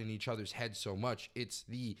both gotten in each other's heads so much. It's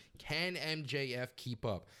can MJF keep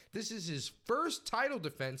up? This is his first title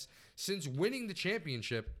defense since winning the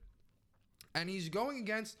championship. And he's going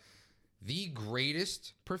against the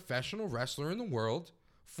greatest professional wrestler in the world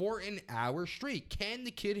for an hour straight. Can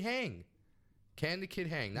the kid hang?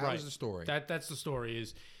 That was the story. That's the story.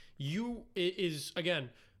 Again,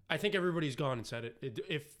 I think everybody's gone and said it.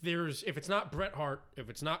 If it's not Bret Hart, if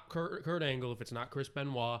it's not Kurt Angle, if it's not Chris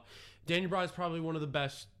Benoit, Daniel Bryan's probably one of the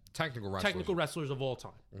best technical wrestlers of all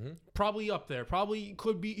time. Mm-hmm. Probably up there. Probably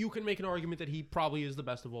could be. You can make an argument that he probably is the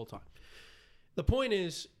best of all time. The point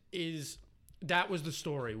is that was the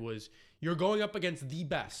story. Was you're going up against the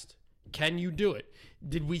best. Can you do it?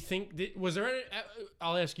 Did we think? Was there any?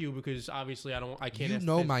 I'll ask you, because obviously I can't. You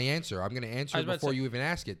know my answer. I'm going to answer it before you even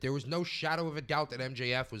ask it. There was no shadow of a doubt that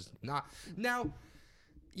MJF was not. Now,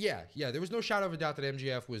 yeah. There was no shadow of a doubt that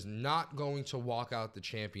MJF was not going to walk out the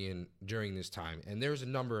champion during this time. And there's a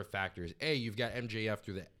number of factors. A, you've got MJF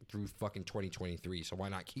through fucking 2023, so why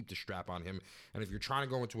not keep the strap on him? And if you're trying to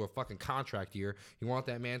go into a fucking contract year, you want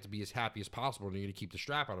that man to be as happy as possible, and you need to keep the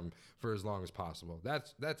strap on him for as long as possible.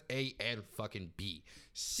 That's A and fucking B.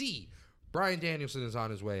 C, Bryan Danielson is on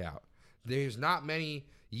his way out. There's not many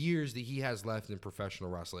years that he has left in professional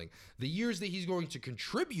wrestling. The years that he's going to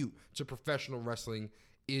contribute to professional wrestling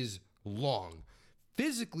is long.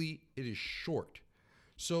 Physically, it is short.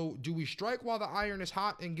 So do we strike while the iron is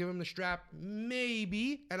hot and give him the strap?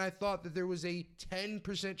 Maybe. And I thought that there was a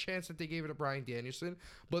 10% chance that they gave it to Bryan Danielson.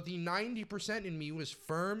 But the 90% in me was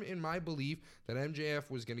firm in my belief that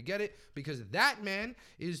MJF was going to get it, because that man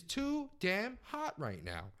is too damn hot right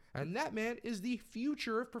now. And that man is the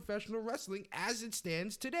future of professional wrestling as it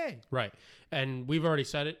stands today. Right. And we've already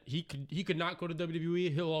said it. He could not go to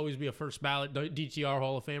WWE. He'll always be a first ballot DTR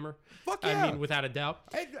Hall of Famer. Fuck yeah. I mean, without a doubt.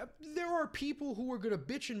 And, there are people who are going to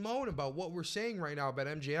bitch and moan about what we're saying right now about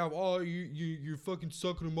MJF. Oh, you're fucking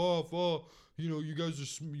sucking him off. Oh, you guys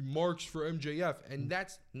are marks for MJF. And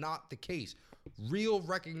that's not the case. Real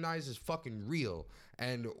recognizes fucking real.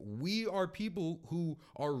 And we are people who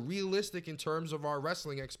are realistic in terms of our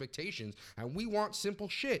wrestling expectations. And we want simple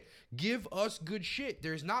shit. Give us good shit.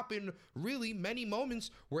 There's not been really many moments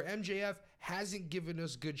where MJF hasn't given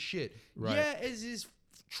us good shit. Right. Yeah, as his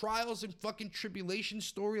trials and fucking tribulation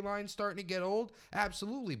storyline starting to get old?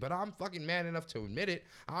 Absolutely. But I'm fucking man enough to admit it.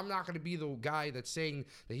 I'm not going to be the guy that's saying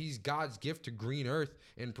that he's God's gift to green earth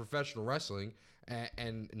in professional wrestling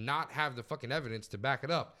and not have the fucking evidence to back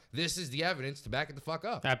it up. This is the evidence to back it the fuck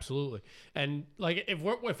up. Absolutely. And like, if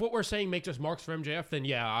what we're saying makes us marks for MJF, then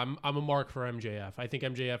yeah, I'm a mark for MJF. I think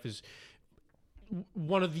MJF is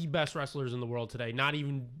one of the best wrestlers in the world today. Not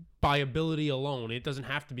even by ability alone. It doesn't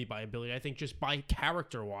have to be by ability. I think just by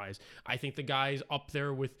character wise, I think the guy's up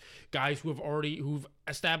there with guys who've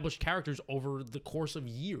established characters over the course of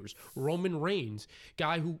years. Roman Reigns,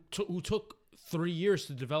 guy who took 3 years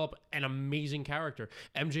to develop an amazing character.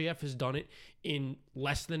 MJF has done it in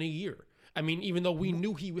less than a year. I mean, even though we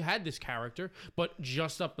knew he had this character, but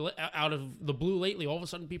just out of the blue lately, all of a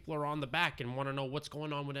sudden people are on the back and want to know what's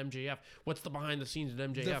going on with MJF. What's the behind the scenes of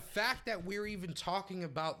MJF? The fact that we're even talking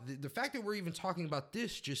about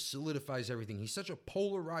this just solidifies everything. He's such a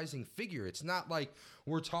polarizing figure. It's not like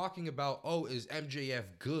we're talking about, oh, is MJF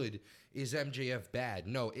good? Is MJF bad?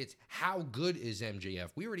 No, it's how good is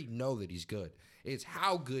MJF? We already know that he's good. It's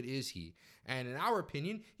how good is he? And in our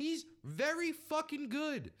opinion, he's very fucking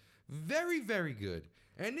good. Very, very good.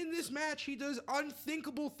 And in this match, he does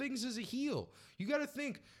unthinkable things as a heel. You got to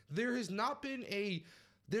think, there's not been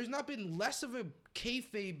less of a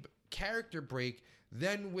kayfabe character break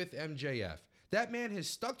than with MJF. That man has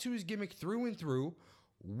stuck to his gimmick through and through.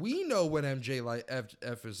 We know what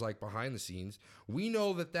MJF is like behind the scenes. We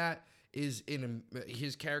know that is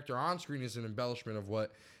his character on screen is an embellishment of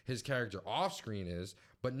what his character off screen is,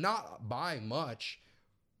 but not by much.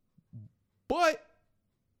 But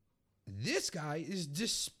this guy is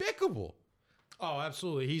despicable. Oh,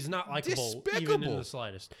 absolutely. He's not likable even in the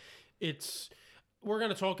slightest. We're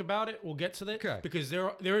going to talk about it. We'll get to that. Okay. Because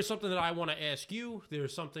there is something that I want to ask you.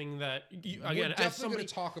 There's something that, again, we're definitely as somebody going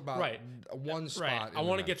to talk about one spot. Right. I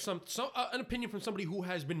want to get an opinion from somebody who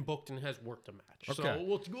has been booked and has worked a match. Okay.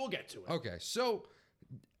 So we'll get to it. Okay. So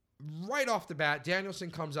right off the bat,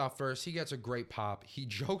 Danielson comes out first. He gets a great pop. He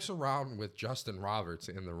jokes around with Justin Roberts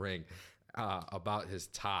in the ring about his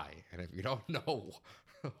tie. And if you don't know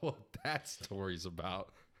what that story's about,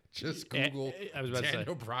 just Google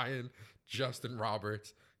Daniel Bryan, Justin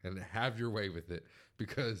Roberts, and have your way with it,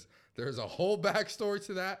 because there's a whole backstory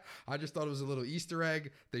to that. I just thought it was a little Easter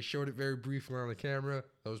egg. They showed it very briefly on the camera.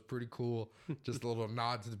 That was pretty cool. Just a little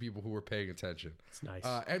nod to the people who were paying attention. It's nice.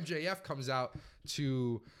 MJF comes out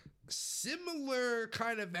to similar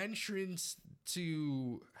kind of entrance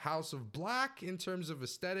to House of Black in terms of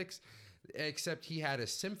aesthetics, except he had a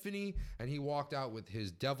symphony and he walked out with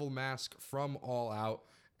his devil mask from All Out,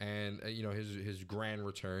 and his grand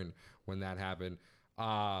return when that happened.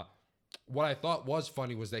 What I thought was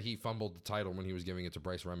funny was that he fumbled the title when he was giving it to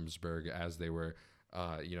Bryce Remsburg as they were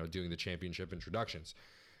doing the championship introductions.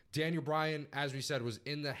 Daniel Bryan, as we said, was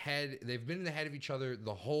in the head. They've been in the head of each other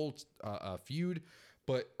the whole feud,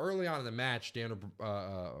 but early on in the match,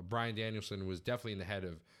 Bryan Danielson was definitely in the head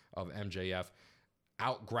of MJF,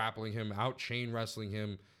 out grappling him, out chain wrestling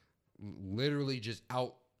him, literally just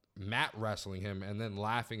out mat wrestling him, and then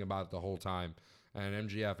laughing about it the whole time. And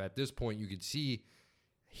MJF, at this point, you could see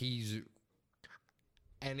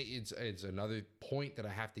and it's another point that I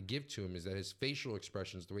have to give to him, is that his facial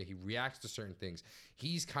expressions, the way he reacts to certain things,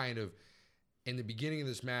 he's kind of, in the beginning of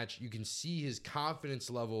this match, you can see his confidence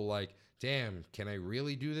level, like, damn, can I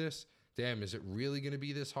really do this? Damn, is it really going to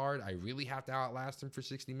be this hard? I really have to outlast him for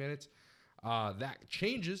 60 minutes? That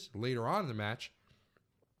changes later on in the match.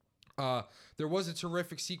 There was a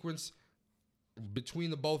terrific sequence between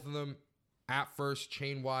the both of them. At first,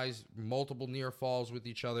 chain-wise, multiple near falls with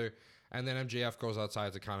each other, and then MJF goes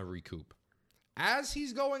outside to kind of recoup. As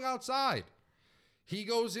he's going outside, he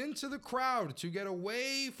goes into the crowd to get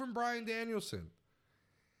away from Bryan Danielson.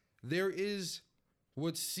 There is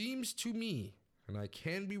what seems to me, and I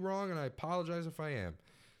can be wrong, and I apologize if I am,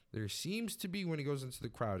 there seems to be, when he goes into the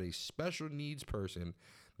crowd, a special needs person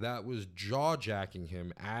that was jaw-jacking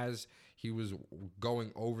him as he was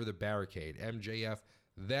going over the barricade. MJF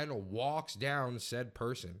then walks down said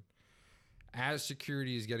person as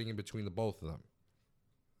security is getting in between the both of them.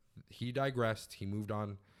 He digressed. He moved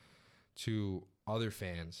on to other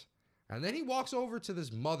fans. And then he walks over to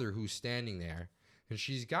this mother who's standing there, and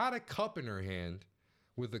she's got a cup in her hand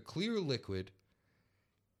with a clear liquid.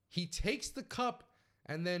 He takes the cup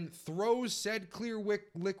and then throws said clear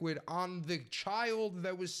liquid on the child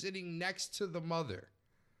that was sitting next to the mother.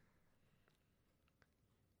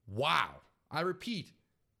 Wow. I repeat,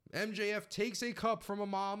 MJF takes a cup from a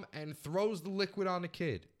mom and throws the liquid on the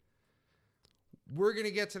kid. We're going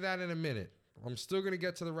to get to that in a minute. I'm still going to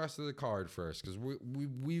get to the rest of the card first, because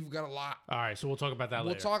we've got a lot. All right, so we'll talk about that later.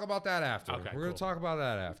 We'll talk about that after. Okay, We're going to talk about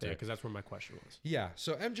that after. Yeah, because that's where my question was. Yeah,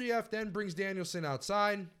 so MJF then brings Danielson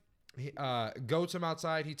outside, goats him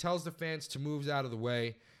outside. He tells the fans to move out of the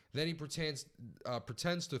way. Then he pretends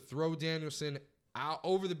to throw Danielson out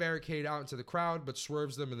over the barricade out into the crowd, but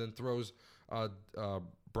swerves them and then throws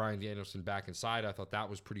Bryan Danielson back inside. I thought that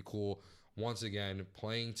was pretty cool. Once again,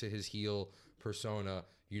 playing to his heel persona.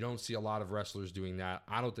 You don't see a lot of wrestlers doing that.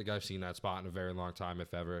 I don't think I've seen that spot in a very long time,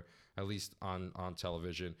 if ever, at least on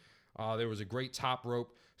television. There was a great top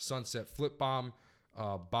rope sunset flip bomb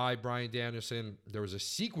by Bryan Danielson. There was a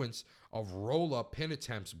sequence of roll-up pin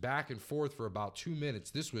attempts back and forth for about 2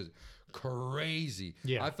 minutes. This was crazy.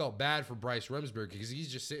 Yeah. I felt bad for Bryce Remsburg because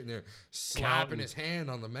he's just sitting there slapping his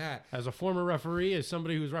hand on the mat. As a former referee, as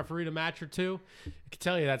somebody who's refereed a match or two, I can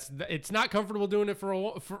tell you it's not comfortable doing it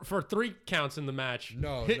for 3 counts in the match.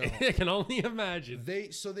 No. I can only imagine.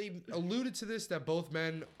 They alluded to this, that both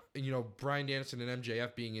men Bryan Danielson and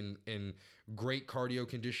MJF being in great cardio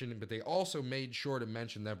condition, but they also made sure to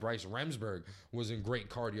mention that Bryce Remsburg was in great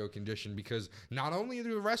cardio condition, because not only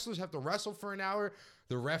do the wrestlers have to wrestle for an hour,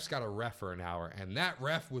 the ref's got to ref for an hour, and that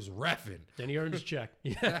ref was reffing. Then he earned his check.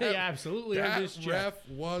 Yeah, absolutely earned his check. That ref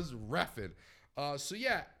was reffing. So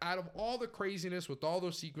yeah, out of all the craziness with all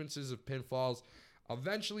those sequences of pinfalls,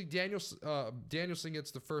 eventually Danielson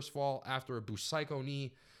gets the first fall after a Busaiku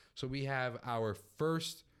knee. So we have our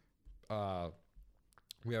first pinfall.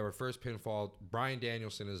 Bryan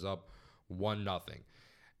Danielson is up 1-0.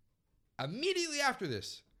 Immediately after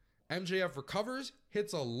this, MJF recovers,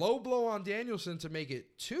 hits a low blow on Danielson to make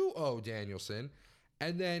it 2-0 Danielson,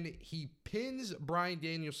 and then he pins Bryan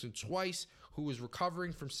Danielson twice, who is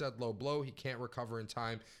recovering from said low blow. He can't recover in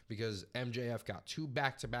time because MJF got 2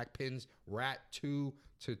 back-to-back pins. We're at 2-2.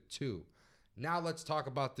 Now let's talk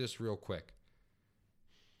about this real quick.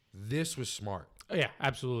 This was smart. Oh, yeah,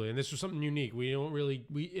 absolutely. And this was something unique.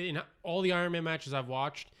 In all the Iron Man matches I've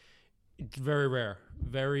watched, it's very rare,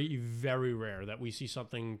 very, very rare that we see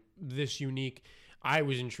something this unique. I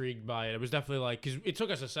was intrigued by it. It was definitely because it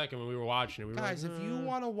took us a second when we were watching it. We Guys, if you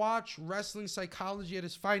want to watch wrestling psychology at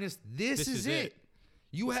its finest, this is it.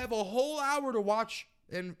 You have a whole hour to watch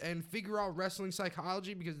and figure out wrestling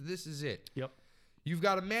psychology, because this is it. Yep. You've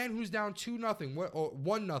got a man who's down 2-0, or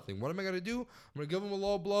 1-0. What am I going to do? I'm going to give him a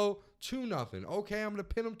low blow, 2-0. Okay, I'm going to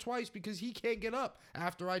pin him twice because he can't get up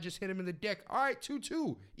after I just hit him in the dick. All right,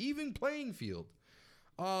 2-2. Even playing field.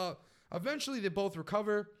 Eventually, they both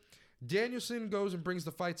recover. Danielson goes and brings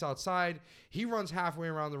the fights outside. He runs halfway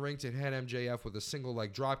around the ring to hit MJF with a single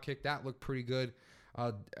leg drop kick. That looked pretty good.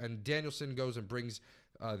 And Danielson goes and brings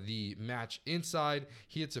the match inside.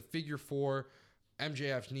 He hits a figure 4.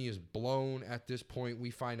 MJF's knee is blown at this point.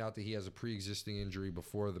 We find out that he has a pre-existing injury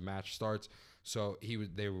before the match starts. So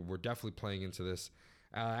they were definitely playing into this.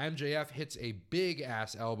 MJF hits a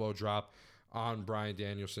big-ass elbow drop on Bryan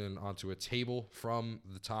Danielson onto a table from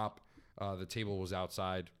the top. The table was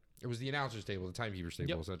outside. It was the announcer's table, the timekeeper's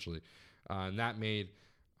table, essentially. And that made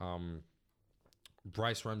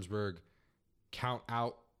Bryce Remsburg count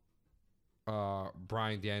out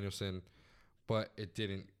Bryan Danielson, but it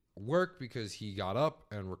didn't work because he got up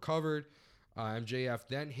and recovered. MJF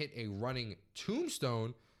then hit a running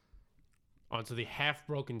tombstone onto the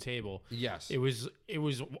half-broken table. Yes. It was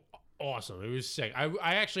awesome. It was sick.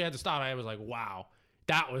 I actually had to stop. I was like, wow.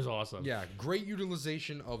 That was awesome. Yeah, great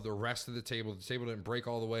utilization of the rest of the table. The table didn't break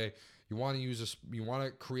all the way. You want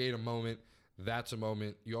to create a moment. That's a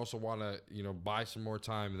moment. You also want to, buy some more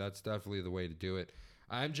time. That's definitely the way to do it.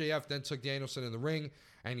 MJF then took Danielson in the ring,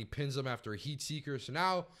 and he pins him after a heat seeker. So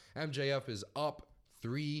now MJF is up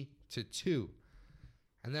 3-2.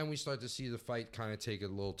 And then we start to see the fight kind of take a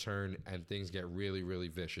little turn, and things get really, really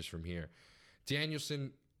vicious from here.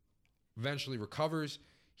 Danielson eventually recovers.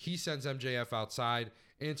 He sends MJF outside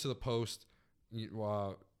into the post.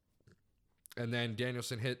 And then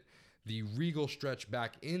Danielson hit the Regal stretch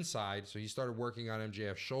back inside. So he started working on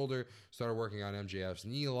MJF's shoulder, started working on MJF's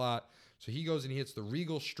knee a lot. So he goes and he hits the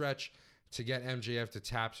Regal stretch to get MJF to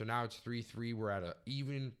tap. So now it's 3-3. We're at an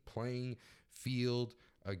even playing field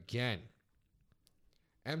again.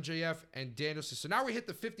 MJF and Danielson. So now we hit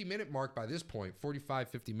the 50-minute mark by this point,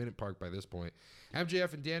 45, 50-minute mark by this point.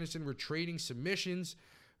 MJF and Danielson were trading submissions.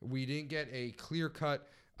 We didn't get a clear-cut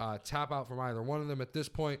tap out from either one of them at this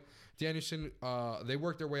point. Danielson, they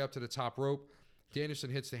worked their way up to the top rope. Danielson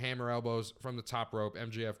hits the hammer elbows from the top rope.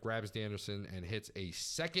 MJF grabs Danielson and hits a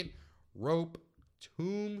second rope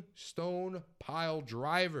tombstone pile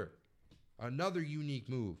driver. Another unique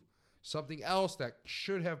move. Something else that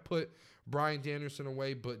should have put Bryan Danielson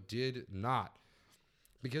away, but did not.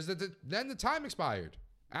 Because then the time expired.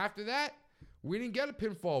 After that, we didn't get a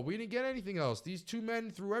pinfall. We didn't get anything else. These two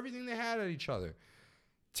men threw everything they had at each other.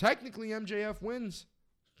 Technically, MJF wins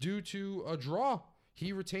due to a draw.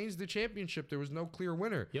 He retains the championship. There was no clear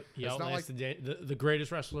winner. Yep, he outlasted the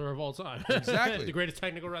greatest wrestler of all time. Exactly. The greatest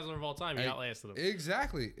technical wrestler of all time. He outlasted him.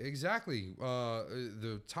 Exactly.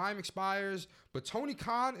 The time expires, but Tony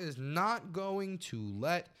Khan is not going to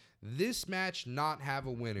let this match not have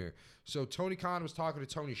a winner. So Tony Khan was talking to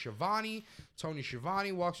Tony Schiavone. Tony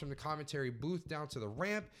Schiavone walks from the commentary booth down to the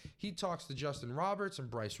ramp. He talks to Justin Roberts and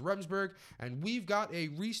Bryce Remsburg, and we've got a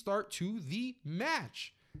restart to the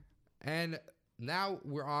match. And now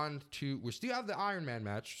we still have the Iron Man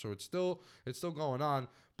match, so it's still going on.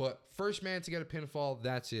 But first man to get a pinfall,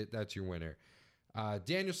 that's it. That's your winner.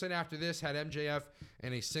 Danielson after this had MJF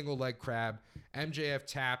in a single leg crab. MJF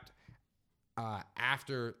tapped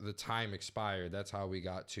after the time expired. That's how we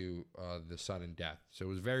got to the sudden death. So it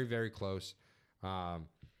was very, very close.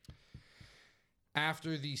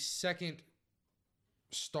 After the second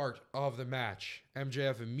start of the match,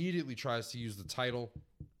 MJF immediately tries to use the title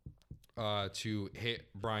to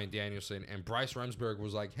hit Bryan Danielson, and Bryce Remsburg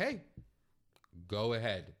was like, hey, go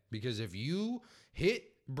ahead, because if you hit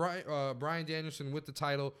Bryan Danielson with the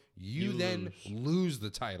title, you then lose the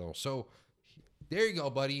title. So there you go,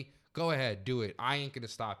 buddy. Go ahead, do it. I ain't gonna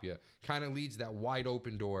stop you. Kind of leads that wide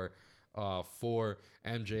open door for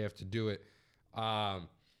MJF to do it.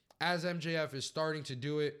 As MJF is starting to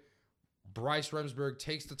do it, Bryce Remsburg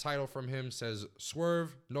takes the title from him, says,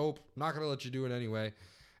 swerve, nope, not going to let you do it anyway.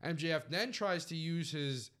 MJF then tries to use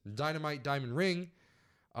his Dynamite Diamond Ring,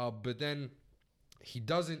 but then he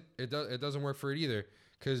doesn't. It doesn't work for it either,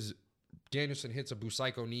 because Danielson hits a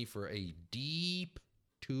Busaiku knee for a deep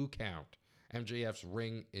 2 count. MJF's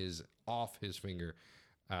ring is off his finger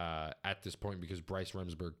at this point because Bryce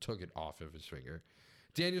Remsburg took it off of his finger.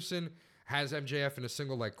 Danielson has MJF in a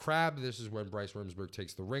single leg crab. This is when Bryce Remsburg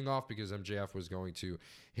takes the ring off because MJF was going to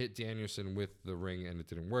hit Danielson with the ring and it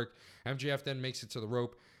didn't work. MJF then makes it to the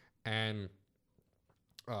rope and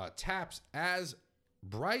taps as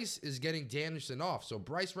Bryce is getting Danielson off. So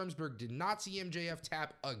Bryce Remsburg did not see MJF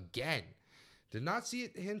tap again. Did not see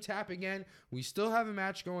him tap again. We still have a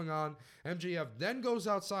match going on. MJF then goes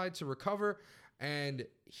outside to recover, and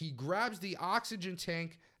he grabs the oxygen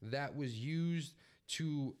tank that was used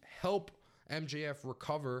to help MJF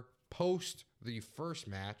recover post the first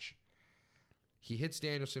match. He hits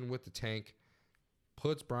Danielson with the tank,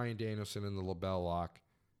 puts Bryan Danielson in the label lock.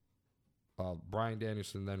 Bryan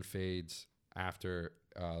Danielson then fades after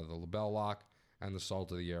the label lock and the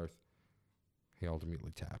salt of the earth. He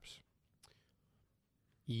ultimately taps.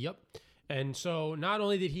 Yep. And so not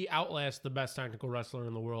only did he outlast the best technical wrestler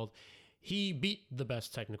in the world, he beat the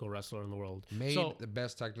best technical wrestler in the world. Made the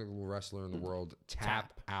best technical wrestler in the world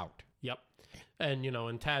tap out. Yep. And,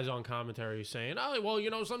 and Taz on commentary saying, oh,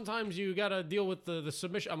 well, sometimes you got to deal with the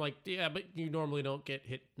submission. I'm like, yeah, but you normally don't get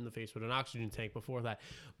hit in the face with an oxygen tank before that.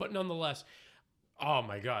 But nonetheless, oh,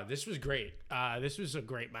 my God, this was great. This was a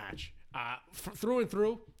great match. Through and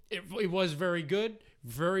through, it was very good,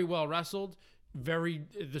 very well wrestled.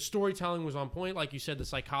 The storytelling was on point. Like you said, the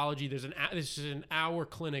psychology, this is an hour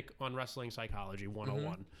clinic on wrestling psychology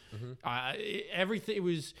 101. Everything, it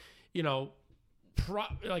was,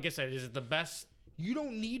 like I said, is it the best? You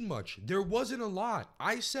don't need much. There wasn't a lot.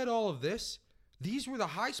 I said all of this. These were the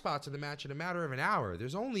high spots of the match in a matter of an hour.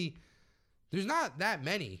 There's not that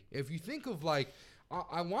many. If you think of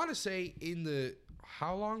I want to say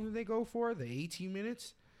how long did they go for? The 18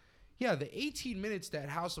 minutes? Yeah, the 18 minutes that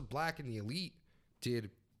House of Black and the Elite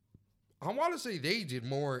did, I want to say they did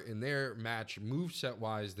more in their match moveset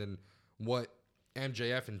wise than what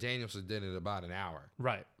MJF and Danielson did in about an hour.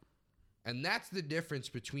 Right. And that's the difference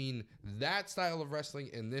between that style of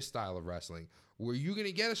wrestling and this style of wrestling. Were you going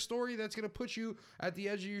to get a story that's going to put you at the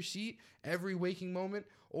edge of your seat every waking moment?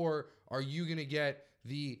 Or are you going to get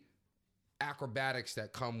the acrobatics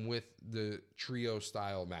that come with the trio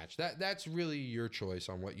style match? That's really your choice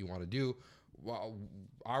on what you want to do. Well,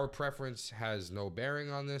 our preference has no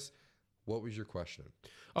bearing on this. What was your question?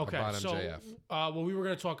 Okay, about so MJF? We were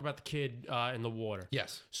going to talk about the kid in the water.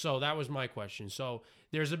 Yes. So that was my question. So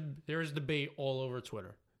there's debate all over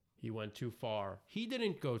Twitter. He went too far. He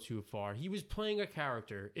didn't go too far. He was playing a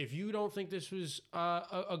character. If you don't think this was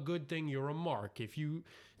a good thing, you're a mark. If you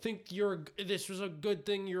think this was a good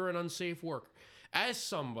thing, you're an unsafe worker. As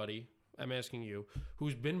somebody, I'm asking you,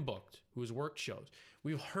 who's been booked, who's worked shows,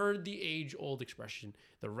 we've heard the age-old expression,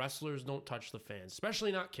 the wrestlers don't touch the fans,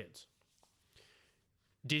 especially not kids.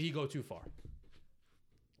 Did he go too far?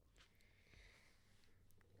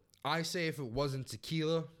 I say if it wasn't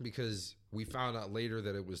tequila, because we found out later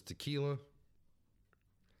that it was tequila,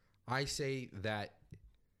 I say that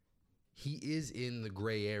he is in the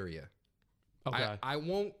gray area. Okay. I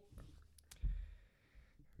won't.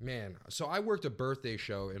 Man, so I worked a birthday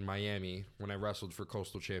show in Miami when I wrestled for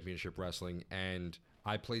Coastal Championship Wrestling, and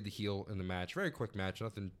I played the heel in the match. Very quick match,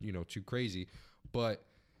 nothing, too crazy. But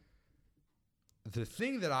the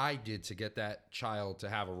thing that I did to get that child to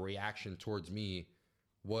have a reaction towards me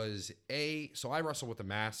was so I wrestle with a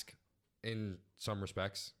mask in some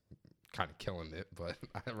respects, kind of killing it, but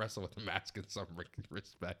I wrestle with a mask in some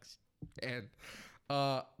respects. And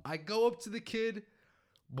I go up to the kid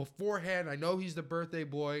beforehand. I know he's the birthday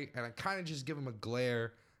boy, and I kind of just give him a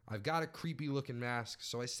glare. I've got a creepy looking mask,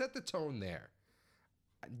 so I set the tone there.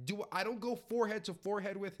 I don't go forehead to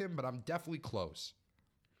forehead with him, but I'm definitely close.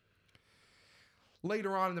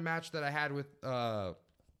 Later on in the match that I had with the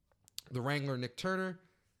Wrangler Nick Turner,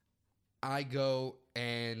 I go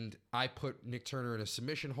and I put Nick Turner in a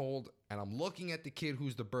submission hold, and I'm looking at the kid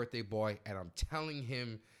who's the birthday boy, and I'm telling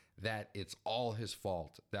him that it's all his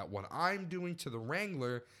fault. That what I'm doing to the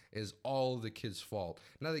Wrangler is all the kid's fault.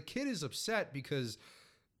 Now, the kid is upset because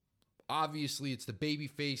obviously it's the baby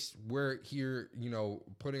face. We're here,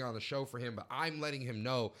 putting on the show for him, but I'm letting him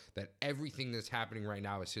know that everything that's happening right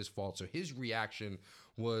now is his fault. So his reaction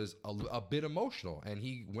was a bit emotional, and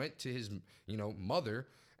he went to his, mother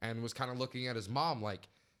and was kind of looking at his mom like,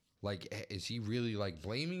 is he really like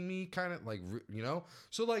blaming me? Kind of like,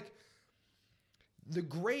 so like, the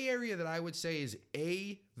gray area that I would say is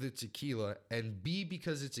A, the tequila, and B,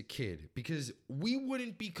 because it's a kid. Because we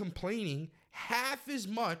wouldn't be complaining half as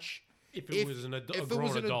much if it was an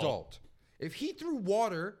adult. If he threw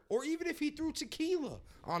water, or even if he threw tequila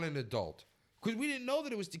on an adult. Because we didn't know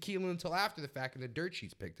that it was tequila until after the fact, and the dirt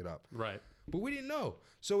sheets picked it up. Right. But we didn't know.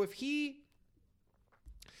 So if he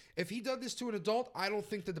did this to an adult, I don't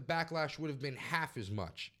think that the backlash would have been half as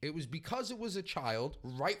much. It was because it was a child,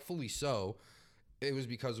 rightfully so. It was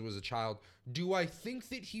because it was a child. Do I think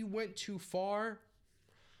that he went too far?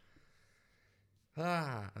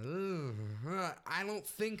 I don't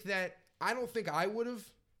think I would have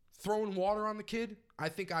thrown water on the kid. I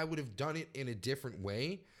think I would have done it in a different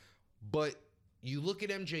way. But you look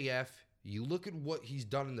at MJF, you look at what he's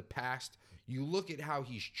done in the past, you look at how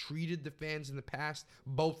he's treated the fans in the past,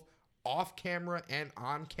 both off camera and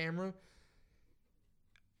on camera.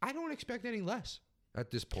 I don't expect any less at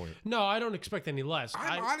this point. No, I don't expect any less.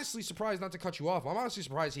 I'm honestly surprised, not to cut you off, I'm honestly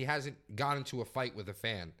surprised he hasn't got into a fight with a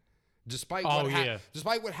fan. Despite what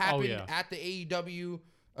happened at the AEW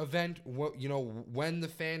event, when the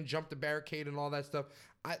fan jumped the barricade and all that stuff.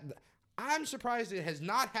 I'm surprised it has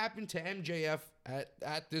not happened to MJF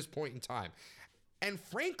at this point in time. And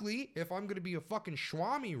frankly, if I'm going to be a fucking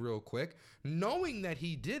schwami real quick, knowing that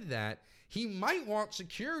he did that, he might want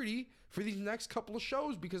security for these next couple of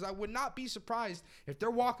shows, because I would not be surprised if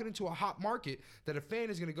they're walking into a hot market that a fan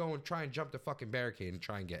is going to go and try and jump the fucking barricade and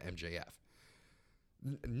try and get MJF.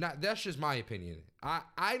 That's just my opinion.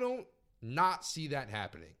 I don't not see that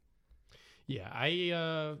happening. Yeah,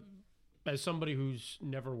 I as somebody who's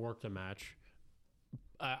never worked a match,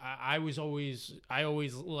 I always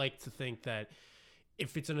like to think that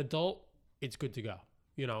if it's an adult, it's good to go.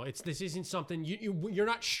 This isn't something you're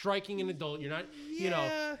not striking an adult. You're not,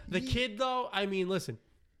 the kid though. I mean, listen.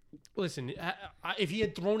 If he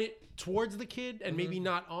had thrown it towards the kid and maybe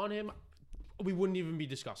not on him, we wouldn't even be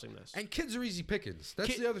discussing this. And kids are easy pickings.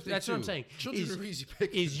 That's the other thing. That's too. What I'm saying. Children are easy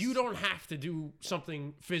pickings. You don't have to do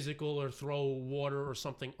something physical or throw water or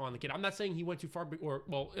something on the kid. I'm not saying he went too far.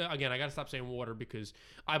 Again, I got to stop saying water, because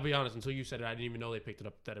I'll be honest. Until you said it, I didn't even know they picked it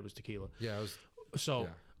up that it was tequila. Yeah, it was. So.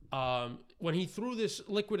 Yeah. When he threw this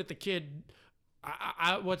liquid at the kid,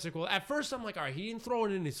 what's it called? At first, I'm like, all right, he didn't throw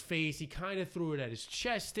it in his face. He kind of threw it at his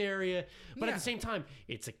chest area. But at the same time,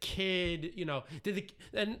 it's a kid.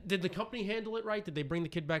 Did the company handle it right? Did they bring the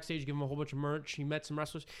kid backstage, give him a whole bunch of merch? He met some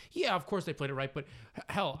wrestlers. Yeah, of course they played it right. But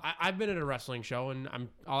hell, I've been at a wrestling show, and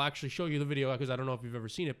I'll actually show you the video because I don't know if you've ever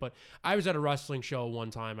seen it. But I was at a wrestling show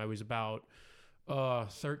one time. I was about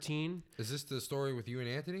 13. Is this the story with you and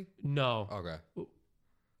Anthony? No. Okay.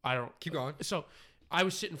 I don't. Keep going. So I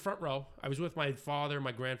was sitting front row. I was with my father,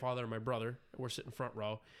 my grandfather, and my brother. We're sitting front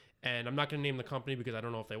row. And I'm not going to name the company because I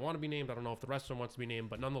don't know if they want to be named. I don't know if the wrestler wants to be named.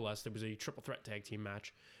 But nonetheless, there was a triple threat tag team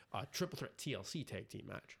match, triple threat TLC tag team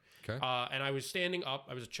match. Okay. And I was standing up.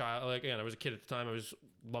 I was a child. I was a kid at the time. I was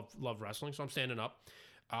love wrestling, so I'm standing up.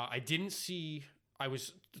 I didn't see. I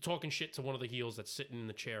was talking shit to one of the heels that's sitting in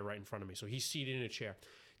the chair right in front of me. So he's seated in a chair.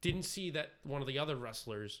 Didn't see that one of the other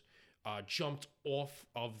wrestlers jumped off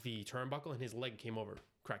of the turnbuckle and his leg came over,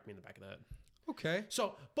 cracked me in the back of the head. Okay.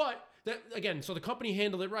 So, but that, again, so the company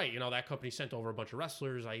handled it right. That company sent over a bunch of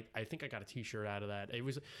wrestlers. I think I got a T-shirt out of that. It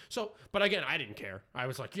was so, but again, I didn't care. I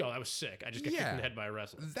was like, yo, that was sick. I just got kicked in the head by a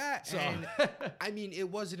wrestler. And I mean, it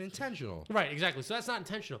wasn't intentional. Right, exactly. So that's not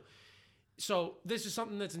intentional. So this is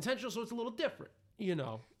something that's intentional. So it's a little different.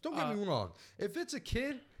 Don't get me wrong. If it's a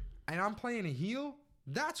kid and I'm playing a heel,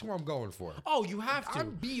 that's what I'm going for. Oh, you have to.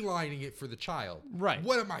 I'm beelining it for the child. Right.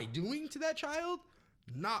 What am I doing to that child?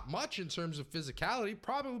 Not much in terms of physicality.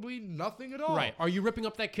 Probably nothing at all. Right. Are you ripping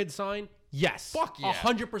up that kid's sign? Yes. Fuck yeah.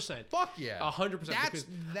 100%. Fuck yeah. 100%.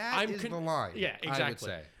 That is the line. Yeah, exactly. I would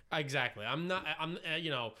say. Exactly.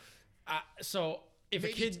 So if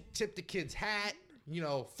maybe a kid tip the kid's hat,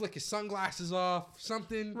 flick his sunglasses off,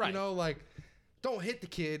 something, right. Don't hit the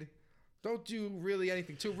kid. Don't do really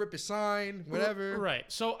anything to rip his sign, whatever. Right.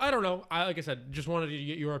 So I don't know. Like I said, just wanted to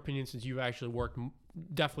get your opinion since you've actually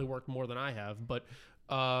definitely worked more than I have. But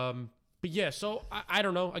But yeah, so I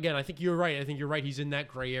don't know. Again, I think you're right. He's in that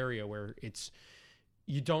gray area where it's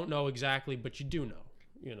you don't know exactly, but you do know.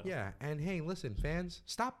 You know. Yeah, and hey, listen, fans,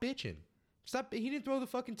 stop bitching. Stop. He didn't throw the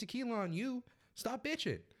fucking tequila on you. Stop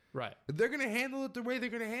bitching. Right. They're gonna handle it the way they're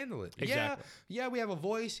gonna handle it. Exactly. Yeah, we have a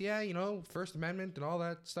voice. Yeah, First Amendment and all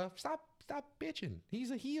that stuff. Stop bitching.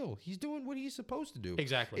 He's a heel. He's doing what he's supposed to do.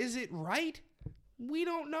 Exactly. Is it right? We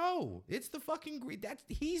don't know. It's the fucking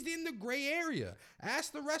he's in the gray area.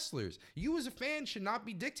 Ask the wrestlers. You as a fan should not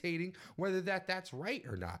be dictating whether that's right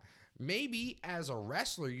or not. Maybe as a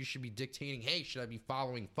wrestler you should be dictating, hey, should I be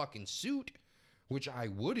following fucking suit? Which I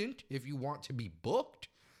wouldn't if you want to be booked.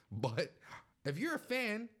 But if you're a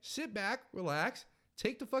fan, sit back, relax,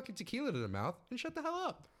 take the fucking tequila to the mouth, and shut the hell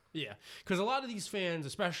up. Yeah, because a lot of these fans,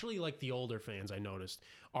 especially like the older fans I noticed,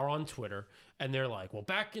 are on Twitter, and they're like, well,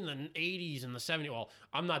 back in the 80s and the 70s, well,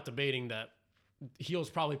 I'm not debating that heels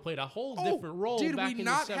probably played a whole different role back in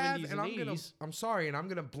the 70s and 80s. I'm sorry, and I'm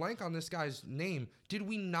going to blank on this guy's name. Did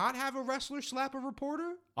we not have a wrestler slap a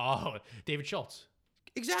reporter? Oh, David Schultz.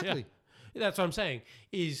 Exactly. Yeah. That's what I'm saying,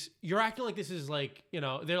 is you're acting like this is like, they're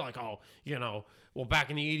like, well, back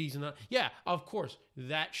in the 80s and yeah, of course,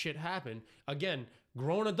 that shit happened. Again,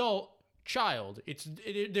 grown adult, child.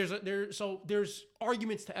 There's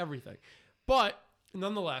arguments to everything. But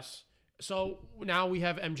nonetheless, so now we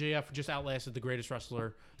have MJF just outlasted the greatest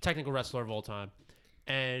technical wrestler of all time.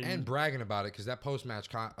 And bragging about it, because that post-match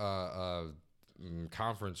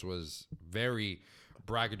conference was very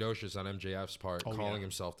braggadocious on MJF's part, calling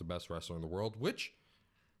himself the best wrestler in the world, which,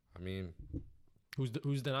 I mean...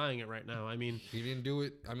 Who's denying it right now? I mean... He didn't do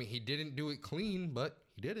it... I mean, he didn't do it clean, but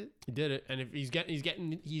he did it. He did it. And if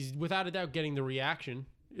he's without a doubt getting the reaction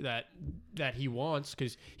that he wants,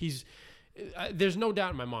 because he's... there's no doubt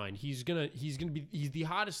in my mind he's the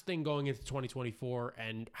hottest thing going into 2024,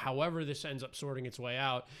 and however this ends up sorting its way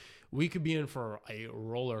out, we could be in for a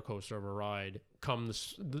roller coaster of a ride come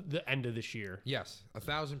the end of this year. Yes,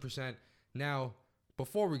 1,000%. Now,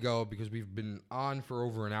 before we go, because we've been on for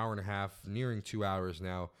over an hour and a half, nearing 2 hours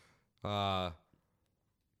now,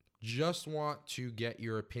 just want to get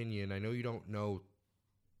your opinion. I know you don't know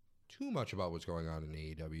too much about what's going on in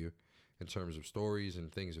AEW in terms of stories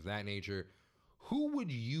and things of that nature. Who would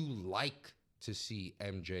you like to see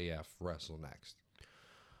MJF wrestle next?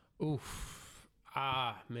 Oof.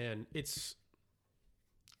 Man, it's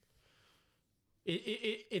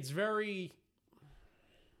very...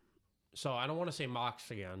 So I don't want to say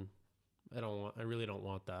Mox again. I really don't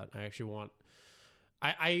want that. I actually want...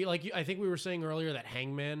 I think we were saying earlier that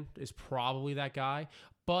Hangman is probably that guy.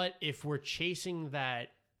 But if we're chasing that,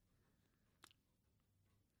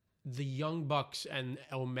 the Young Bucks and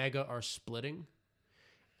Omega are splitting,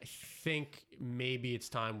 I think maybe it's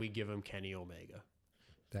time we give him Kenny Omega.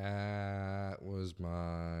 That was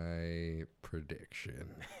my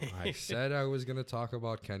prediction. I said I was going to talk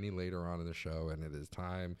about Kenny later on in the show, and it is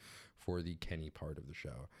time for the Kenny part of the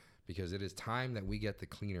show, because it is time that we get the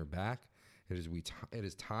cleaner back. It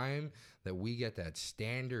is time that we get that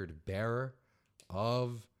standard bearer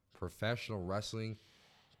of professional wrestling.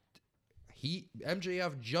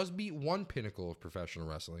 MJF just beat one pinnacle of professional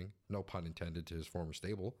wrestling, no pun intended to his former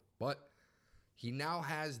stable, but he now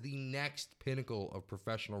has the next pinnacle of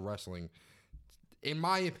professional wrestling. In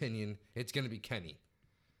my opinion, it's going to be Kenny.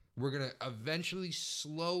 We're going to eventually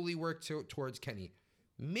slowly work towards Kenny.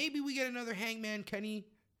 Maybe we get another Hangman Kenny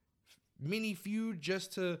mini feud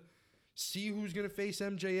just to see who's going to face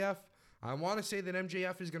MJF. I want to say that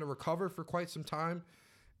MJF is going to recover for quite some time,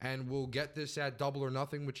 and we'll get this at Double or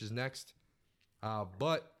Nothing, which is next.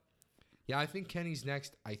 But, yeah, I think Kenny's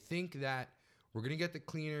next. I think that we're going to get the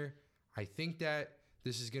cleaner. I think that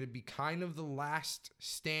this is going to be kind of the last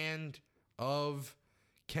stand of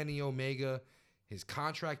Kenny Omega. His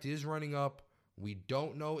contract is running up. We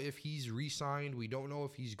don't know if he's re-signed. We don't know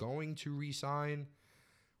if he's going to re-sign.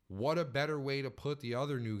 What a better way to put the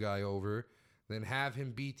other new guy over than have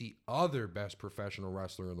him beat the other best professional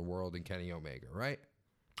wrestler in the world in Kenny Omega, right?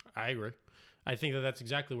 I agree. I think that that's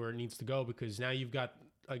exactly where it needs to go, because now you've got,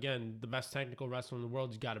 again, the best technical wrestler in the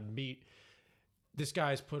world. You've got to beat. This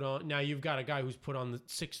guy's put on. Now you've got a guy who's put on the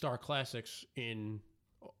 6-star classics in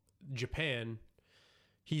Japan.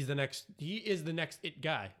 He is the next it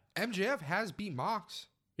guy. MJF has beat Mox.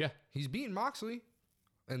 Yeah. He's beaten Moxley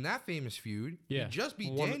in that famous feud. Yeah. He just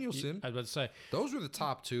beat Danielson. I was about to say. Those were the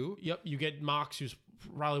top two. Yep. You get Mox, who's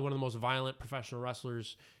probably one of the most violent professional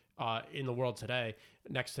wrestlers in the world today,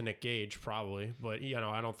 next to Nick Gage, probably. But,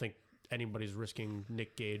 I don't think anybody's risking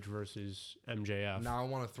Nick Gage versus MJF. Now I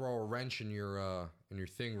want to throw a wrench in your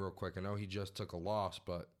thing real quick. I know he just took a loss,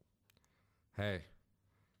 but hey,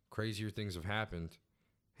 crazier things have happened.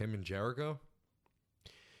 Him and Jericho?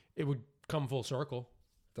 It would come full circle.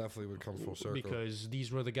 Definitely would come full circle. Because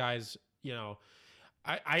these were the guys, you know,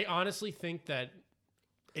 I honestly think that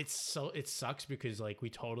it sucks because like we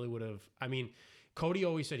totally would have, I mean, Cody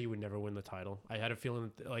always said he would never win the title. I had a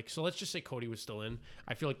feeling that, like, so let's just say Cody was still in.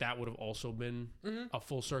 I feel like that would have also been a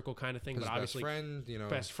full circle kind of thing. His but obviously,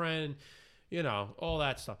 best friend, all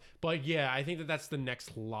that stuff. But yeah, I think that that's the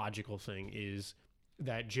next logical thing is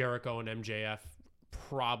that Jericho and MJF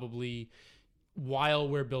probably, while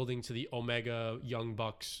we're building to the Omega Young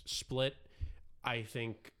Bucks split, I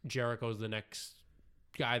think Jericho's the next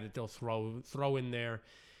guy that they'll throw in there.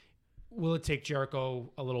 Will it take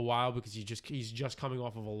Jericho a little while because he's just coming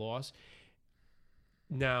off of a loss?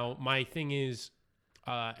 Now, my thing is,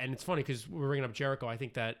 and it's funny because we're bringing up Jericho. I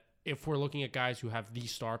think that if we're looking at guys who have the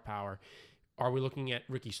star power, are we looking at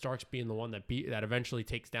Ricky Starks being the one that eventually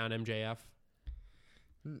takes down MJF?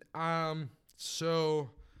 So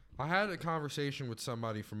I had a conversation with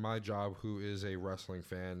somebody from my job who is a wrestling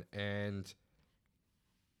fan, and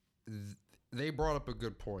they brought up a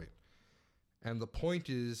good point. And the point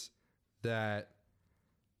is that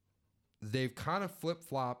they've kind of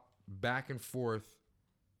flip-flopped back and forth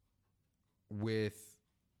with,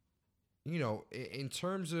 in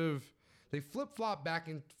terms of, they flip-flop back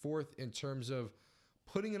and forth in terms of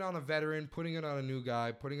putting it on a veteran, putting it on a new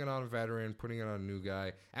guy, putting it on a veteran, putting it on a new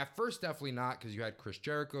guy. At first, definitely not, because you had Chris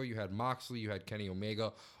Jericho, you had Moxley, you had Kenny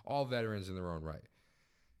Omega, all veterans in their own right.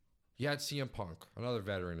 You had CM Punk, another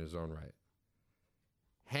veteran in his own right.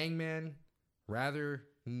 Hangman, rather,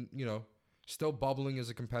 still bubbling as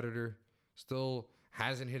a competitor, still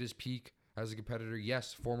hasn't hit his peak as a competitor.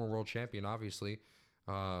 Yes, former world champion, obviously.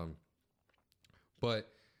 But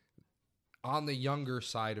on the younger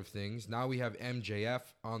side of things, now we have MJF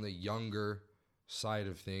on the younger side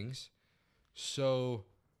of things. So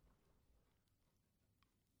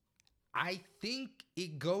I think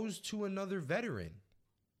it goes to another veteran.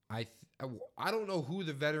 I don't know who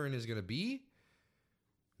the veteran is going to be.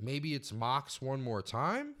 Maybe it's Mox one more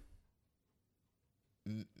time.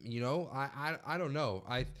 I don't know.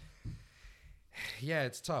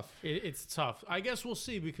 It's tough. It's tough. I guess we'll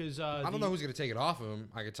see because I don't know who's going to take it off of him.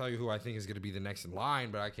 I can tell you who I think is going to be the next in line,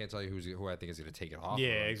 but I can't tell you who I think is going to take it off.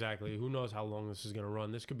 Yeah, exactly. Who knows how long this is going to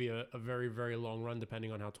run? This could be a very, very long run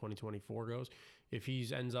depending on how 2024 goes. If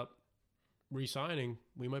he ends up re-signing,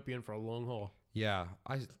 we might be in for a long haul. Yeah,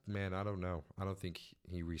 I don't know. I don't think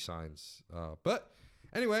he re-signs. But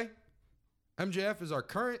anyway, MJF is our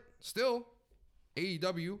current, still,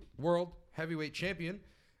 AEW World Heavyweight Champion.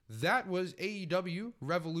 That was AEW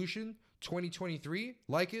Revolution 2023.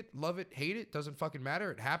 Like it, love it, hate it, doesn't fucking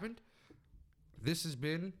matter. It happened. This has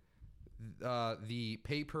been the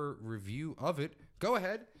paper review of it. Go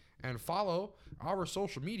ahead and follow our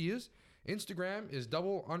social medias. Instagram is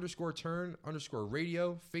 _turn_radio.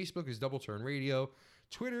 Facebook is Double Turn Radio.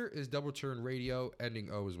 Twitter is Double Turn Radio.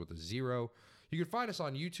 Ending O is with a 0. You can find us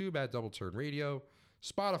on YouTube at Double Turn Radio,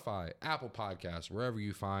 Spotify, Apple Podcasts, wherever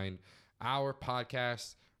you find our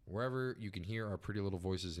podcasts, wherever you can hear our pretty little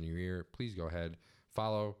voices in your ear. Please go ahead,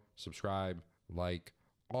 follow, subscribe, like,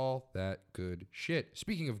 all that good shit.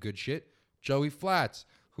 Speaking of good shit, Joey Flats,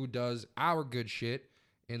 who does our good shit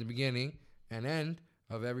in the beginning and end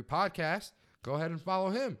of every podcast, go ahead and follow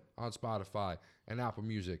him on Spotify and Apple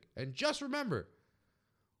Music. And just remember,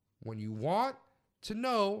 when you want to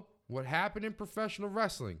know what happened in professional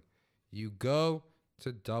wrestling, you go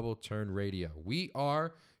to Double Turn Radio. We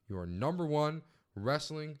are your #1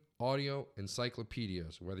 wrestling audio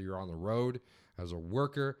encyclopedias, whether you're on the road, as a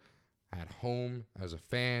worker, at home, as a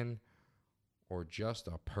fan, or just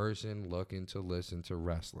a person looking to listen to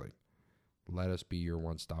wrestling. Let us be your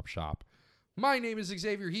one-stop shop. My name is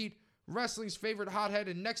Xavier Heat, wrestling's favorite hothead,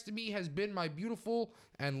 and next to me has been my beautiful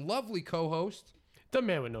and lovely co-host, the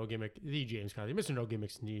man with no gimmick, the James Conley, Mr. No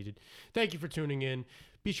Gimmicks Needed. Thank you for tuning in.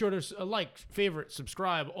 Be sure to like, favorite,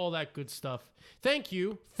 subscribe, all that good stuff. Thank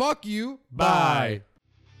you. Fuck you. Bye.